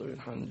بعد عمر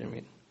طويل حان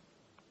جميل.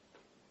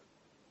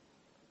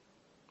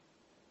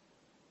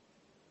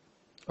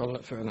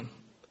 والله فعلا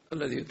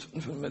الذي يدفن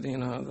في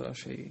المدينة هذا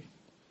شيء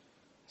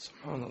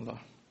سبحان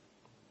الله.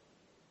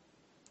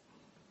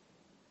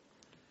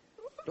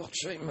 الأخت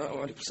شيماء،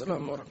 وعليكم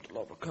السلام ورحمة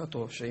الله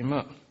وبركاته.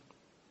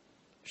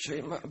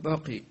 شيماء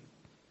باقي،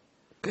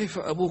 كيف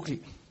أبوك؟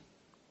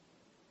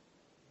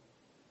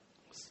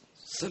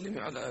 سلمي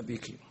على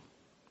أبيك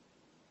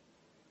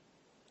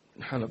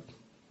من حلب.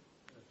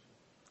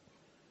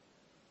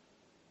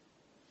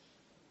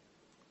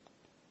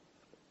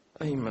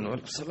 أيمن،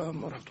 وعليكم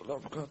السلام ورحمة الله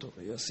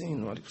وبركاته.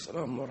 ياسين، وعليكم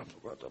السلام ورحمة الله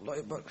وبركاته. الله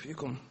يبارك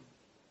فيكم.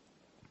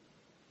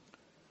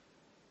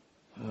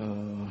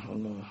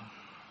 الله.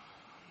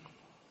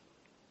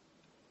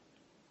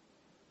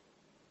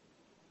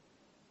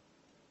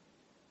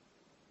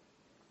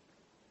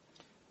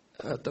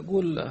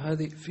 تقول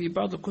هذه في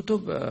بعض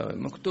الكتب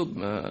مكتوب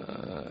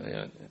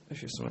يعني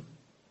ايش اسمه،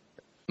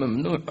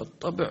 ممنوع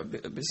الطبع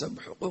بسبب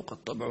حقوق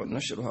الطبع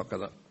والنشر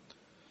وهكذا.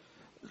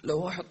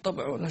 لو واحد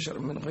طبع ونشر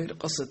من غير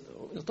قصد،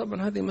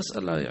 طبعا هذه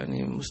مسألة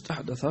يعني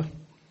مستحدثة،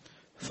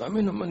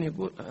 فمنهم من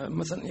يقول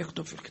مثلا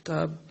يكتب في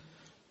الكتاب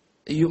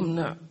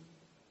يمنع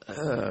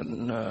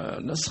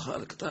نسخ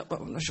الكتاب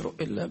أو نشره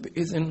إلا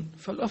بإذن،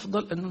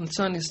 فالأفضل أن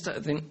الإنسان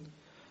يستأذن.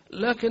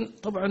 لكن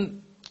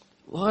طبعا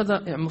وهذا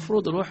يعني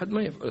المفروض الواحد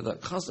ما يفعل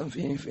ذلك، خاصة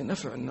في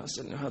نفع الناس،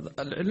 أن هذا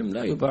العلم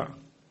لا يباع.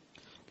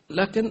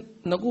 لكن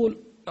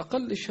نقول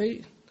أقل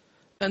شيء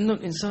أن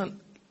الإنسان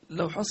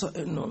لو حصل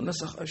أنه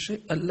نسخ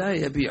الشيء ألا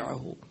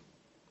يبيعه.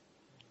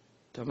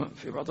 تمام.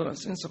 في بعض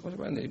الناس ينسخ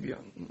وبعدين يبيع،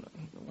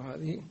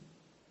 وهذه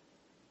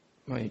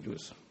ما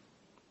يجوز،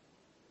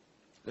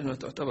 لأنه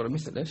تعتبر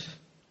مثل إيش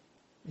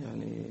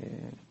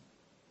يعني.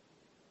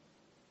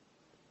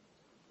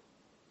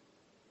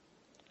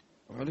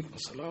 وعليكم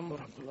السلام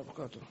ورحمة الله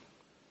وبركاته.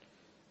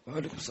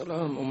 وعليكم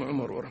السلام أم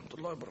عمر ورحمة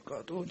الله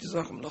وبركاته.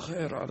 جزاكم الله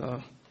خير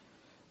على،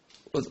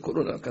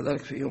 واذكرونا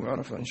كذلك في يوم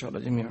عرفة إن شاء الله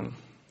جميعا.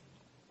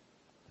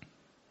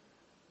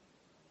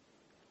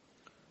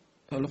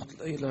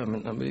 الأخت ليلى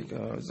من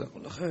أمريكا، جزاكم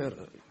الله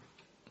خير.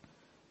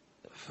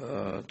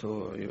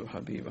 to you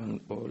حبيب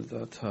and all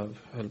that have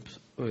helped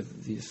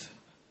with these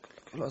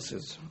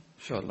classes إن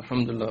شاء الله.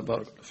 الحمد لله،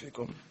 بارك الله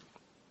فيكم.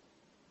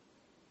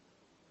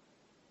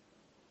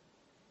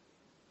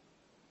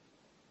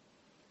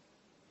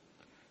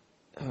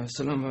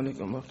 السلام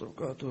عليكم ورحمة الله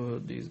وبركاته.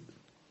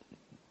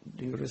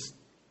 Dearest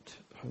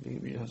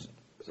حبيبي،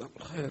 جزاك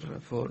الله خير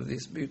for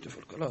this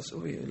beautiful class.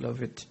 We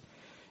love it,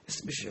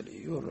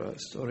 especially your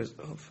stories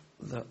of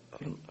the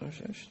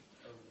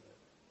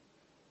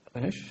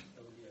إيش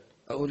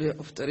أولياء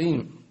of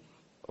تريم.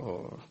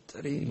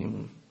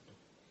 تريم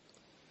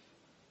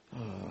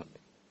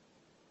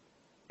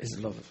is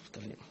love of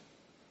تريم،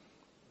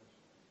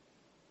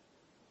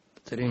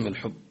 تريم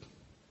الحب.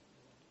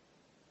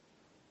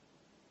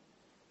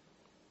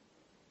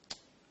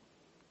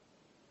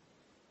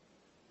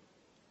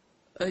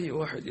 أي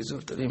واحد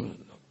يزور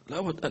تريم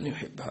لابد أن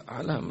يحبها.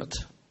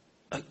 علامة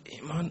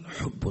الإيمان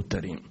حب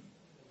تريم.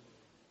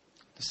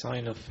 The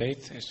sign of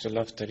faith is to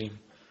love تريم.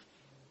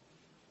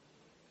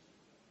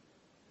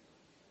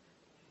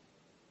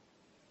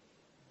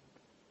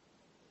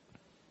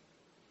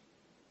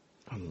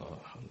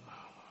 الله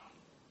الله.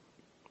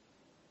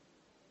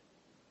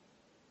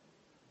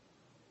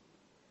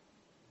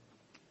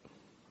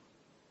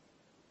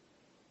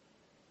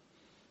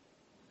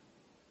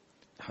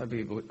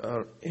 Habib, we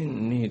are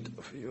in need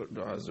of your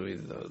du'as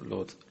with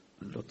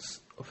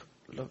lots of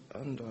love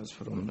and du'as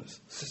from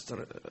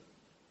sister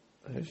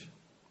إيش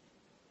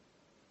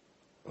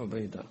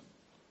عبيدة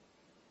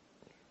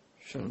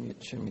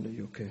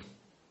شميلة UK.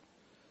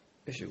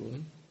 إيش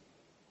يقول؟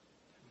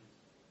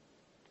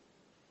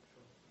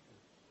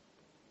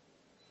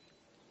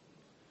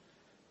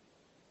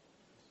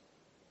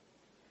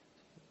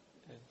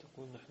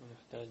 تقول نحن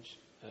نحتاج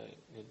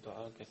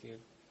للدعاء كثير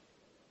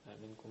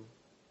منكم،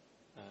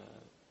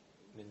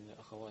 من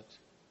أخوات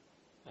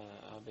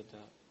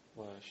عابدة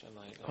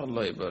وشمائلة.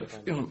 الله يبارك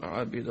فيهم.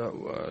 عابدة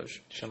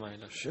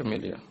وشمائلة.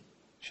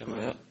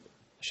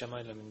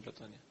 شمائلة من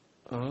بريطانيا.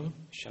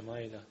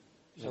 شمائلة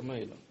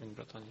من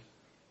بريطانيا.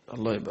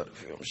 الله يبارك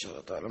فيهم إن شاء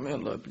الله تعالى. ما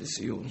الله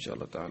يبلسيو إن شاء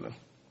الله تعالى.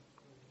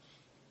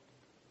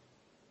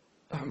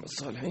 أحمد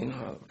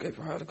صالحين،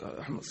 كيف حالك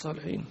أحمد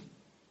صالحين؟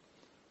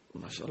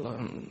 ما شاء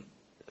الله،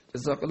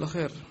 جزاك الله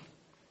خير.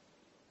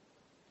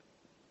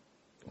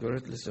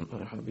 Great listen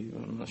يا حبيبي،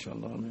 ما شاء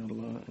الله. may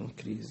Allah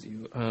increase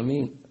you.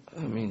 آمين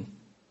آمين.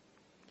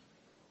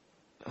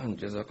 and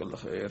جزاك الله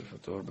خير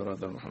for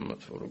brother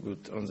محمد for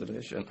good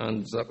translation,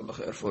 and جزاك الله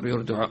خير for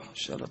your دعاء إن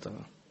شاء الله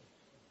تعالى.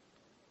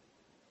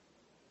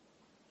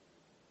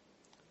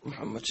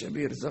 محمد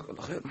شبير، جزاك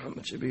الله خير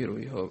محمد شبير.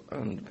 we hope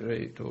and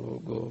pray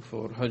to go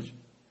for Hajj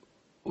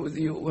with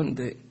you one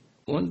day.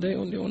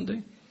 only one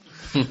day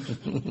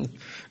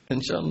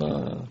إن شاء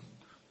الله.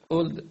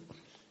 all day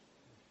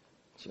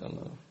إن شاء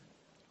الله.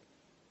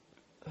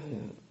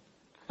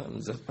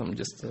 I'm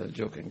just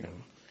joking.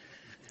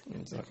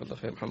 جزاك الله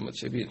خير محمد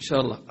شبير. إن شاء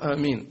الله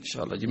آمين. إن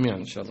شاء الله جميعا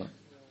إن شاء الله.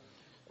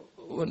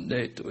 1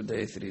 day 2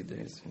 day 3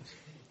 days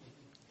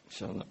إن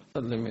شاء الله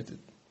unlimited.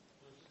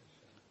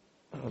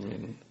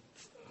 آمين.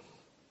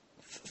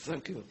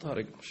 ثانك يو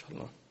طارق، ما شاء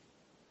الله.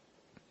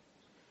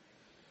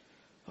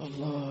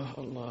 الله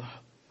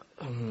الله.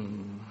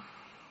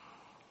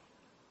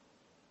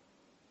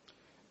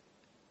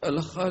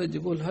 الأخ خالد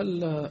يقول: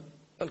 هل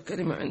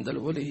الكلمة عند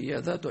الولي هي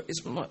ذات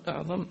اسم الله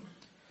الأعظم؟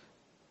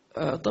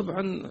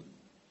 طبعا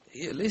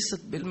هي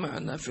ليست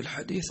بالمعنى في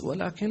الحديث،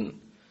 ولكن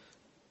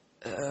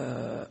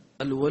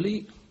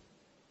الولي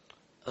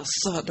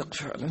الصادق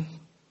فعلا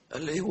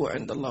اللي هو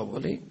عند الله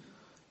ولي.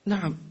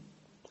 نعم،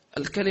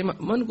 الكلمة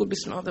ما نقول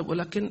باسم العظيم،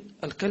 ولكن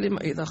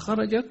الكلمة إذا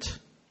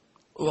خرجت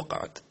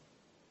وقعت.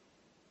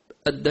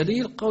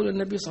 الدليل قول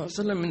النبي صلى الله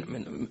عليه وسلم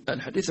من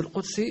الحديث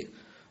القدسي: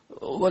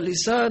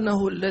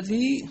 ولسانه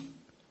الذي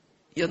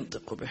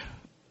ينطق به،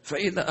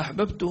 فإذا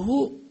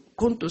أحببته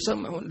كنت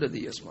سمعه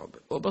الذي يسمع به،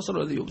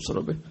 وبصره الذي يبصر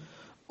به،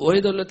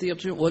 ويده التي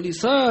يبصر،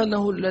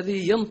 ولسانه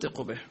الذي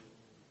ينطق به.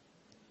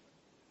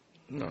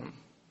 نعم،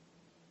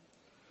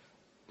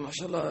 ما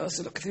شاء الله،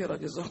 أسئلة كثيرة،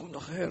 جزاكم الله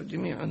خير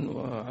جميعا.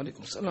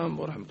 وعليكم السلام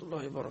ورحمة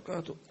الله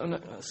وبركاته.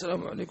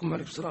 السلام عليكم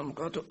وعليكم السلام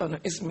وبركاته.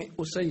 أنا اسمي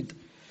أسيد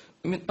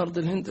من أرض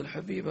الهند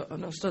الحبيبة.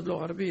 أنا أستاذ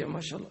لغة عربية ما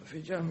شاء الله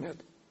في جامعة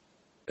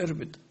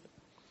إربد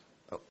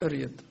أو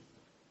إريد.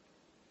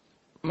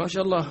 ما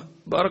شاء الله،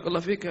 بارك الله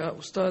فيك يا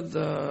أستاذ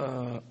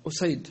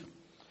أسيد،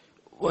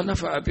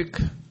 ونفع بك،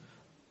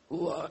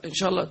 وإن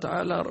شاء الله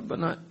تعالى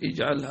ربنا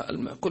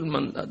يجعلها كل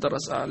من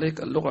درس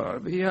عليك اللغة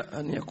العربية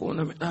أن يكون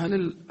من أهل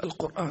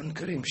القرآن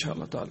الكريم إن شاء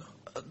الله تعالى،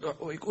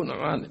 ويكون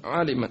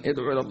عالما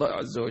يدعو إلى الله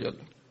عز وجل.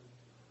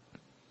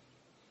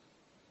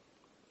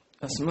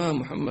 أسماء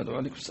محمد،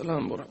 وعليكم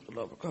السلام ورحمة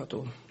الله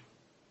وبركاته.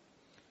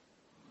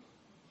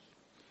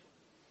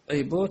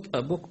 I bought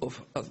a book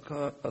of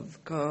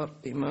أذكار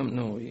إمام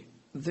نووي,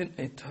 then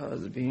it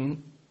has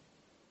been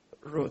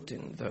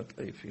written that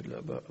I feel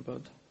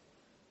about.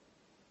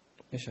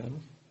 إيش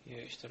هذا؟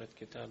 هي اشترت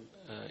كتاب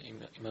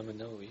إمام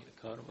النووي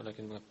أذكار،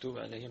 ولكن مكتوب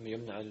عليه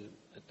يمنع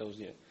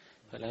التوزيع،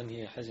 فالآن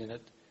هي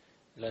حزنت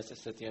لا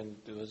تستطيع أن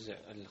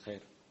توزع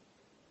الخير.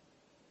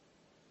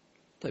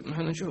 طيب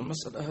نحن نشوف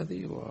المسألة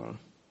هذه وإن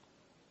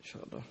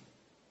شاء الله.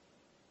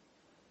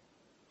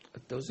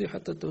 التوزيع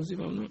حتى التوزيع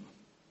ممنوع.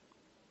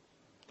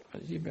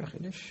 عجيب يا أخي،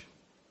 ليش؟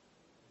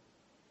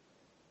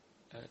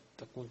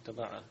 تكون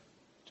تبعها،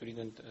 تريد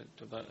أن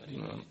تبع.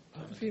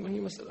 في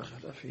هي مسألة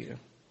خلافية.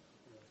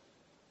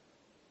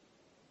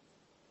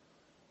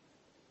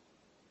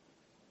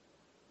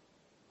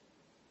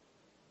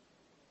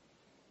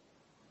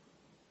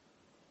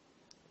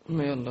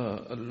 May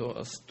Allah allow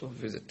us to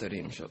visit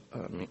Tarim,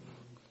 inshallah.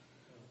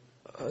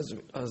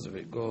 As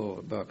we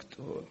go back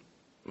to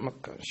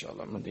Makkah,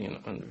 inshallah, Medina,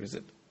 and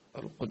visit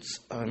Al-Quds.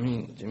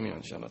 Ameen, جميعا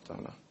إن شاء الله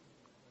تعالى.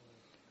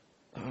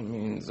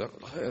 آمين. جزاك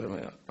الله خير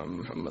يا عم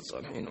محمد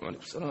صالحين،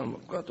 وعليكم السلام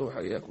وبركاته.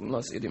 حياكم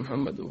الله سيدي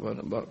محمد،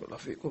 وبارك الله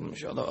فيكم إن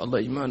شاء الله. الله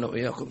يجمعنا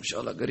وإياكم إن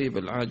شاء الله قريب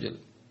العاجل.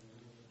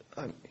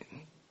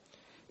 آمين.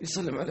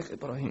 يسلم عليك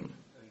إبراهيم.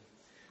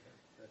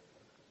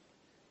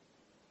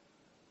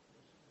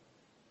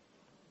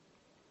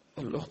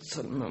 الأخت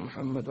سلمى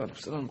محمد، وعليكم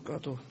السلام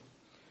وبركاته.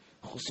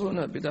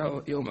 خصوصا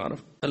بدعوة يوم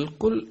عرفة،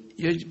 الكل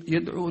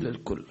يدعو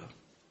للكل،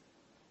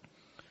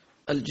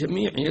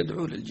 الجميع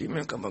يدعو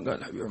للجميع كما قال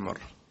الحبيب عمر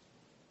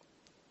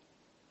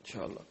إن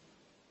شاء الله.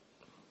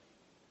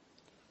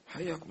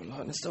 حياكم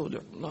الله، نستودع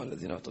الله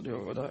الذي لا تضيع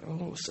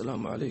ودائعه،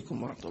 والسلام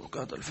عليكم ورحمة الله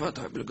وبركاته.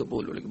 الفاتحة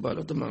بالقبول والإقبال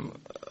وتمام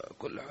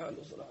كل حال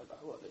وصلاح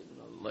الأحوال.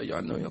 إن الله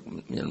يجعلنا وياكم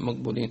من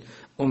المقبولين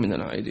ومن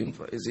العائدين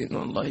فائزين،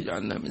 والله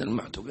يجعلنا من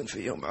المعتوقين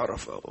في يوم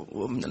عرفة،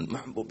 ومن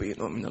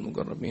المحبوبين ومن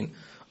المقربين،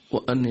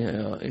 وأن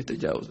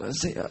يتجاوز عن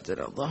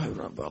سيئاتنا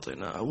ظاهرنا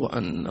باطنا،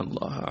 وأن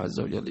الله عز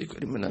وجل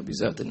يكرمنا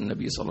بذات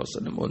النبي صلى الله عليه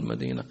وسلم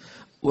والمدينة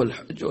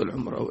والحج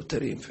والعمرة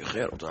والتريم في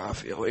خير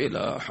وعافية،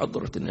 وإلى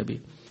حضرة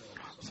النبي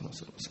صلى الله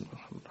عليه وسلم.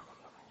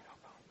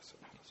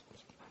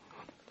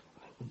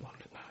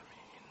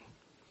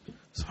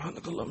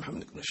 سبحانك اللهم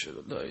وبحمدك، نشهد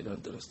أن لا إله إلا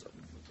أنت،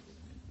 نستغفرك.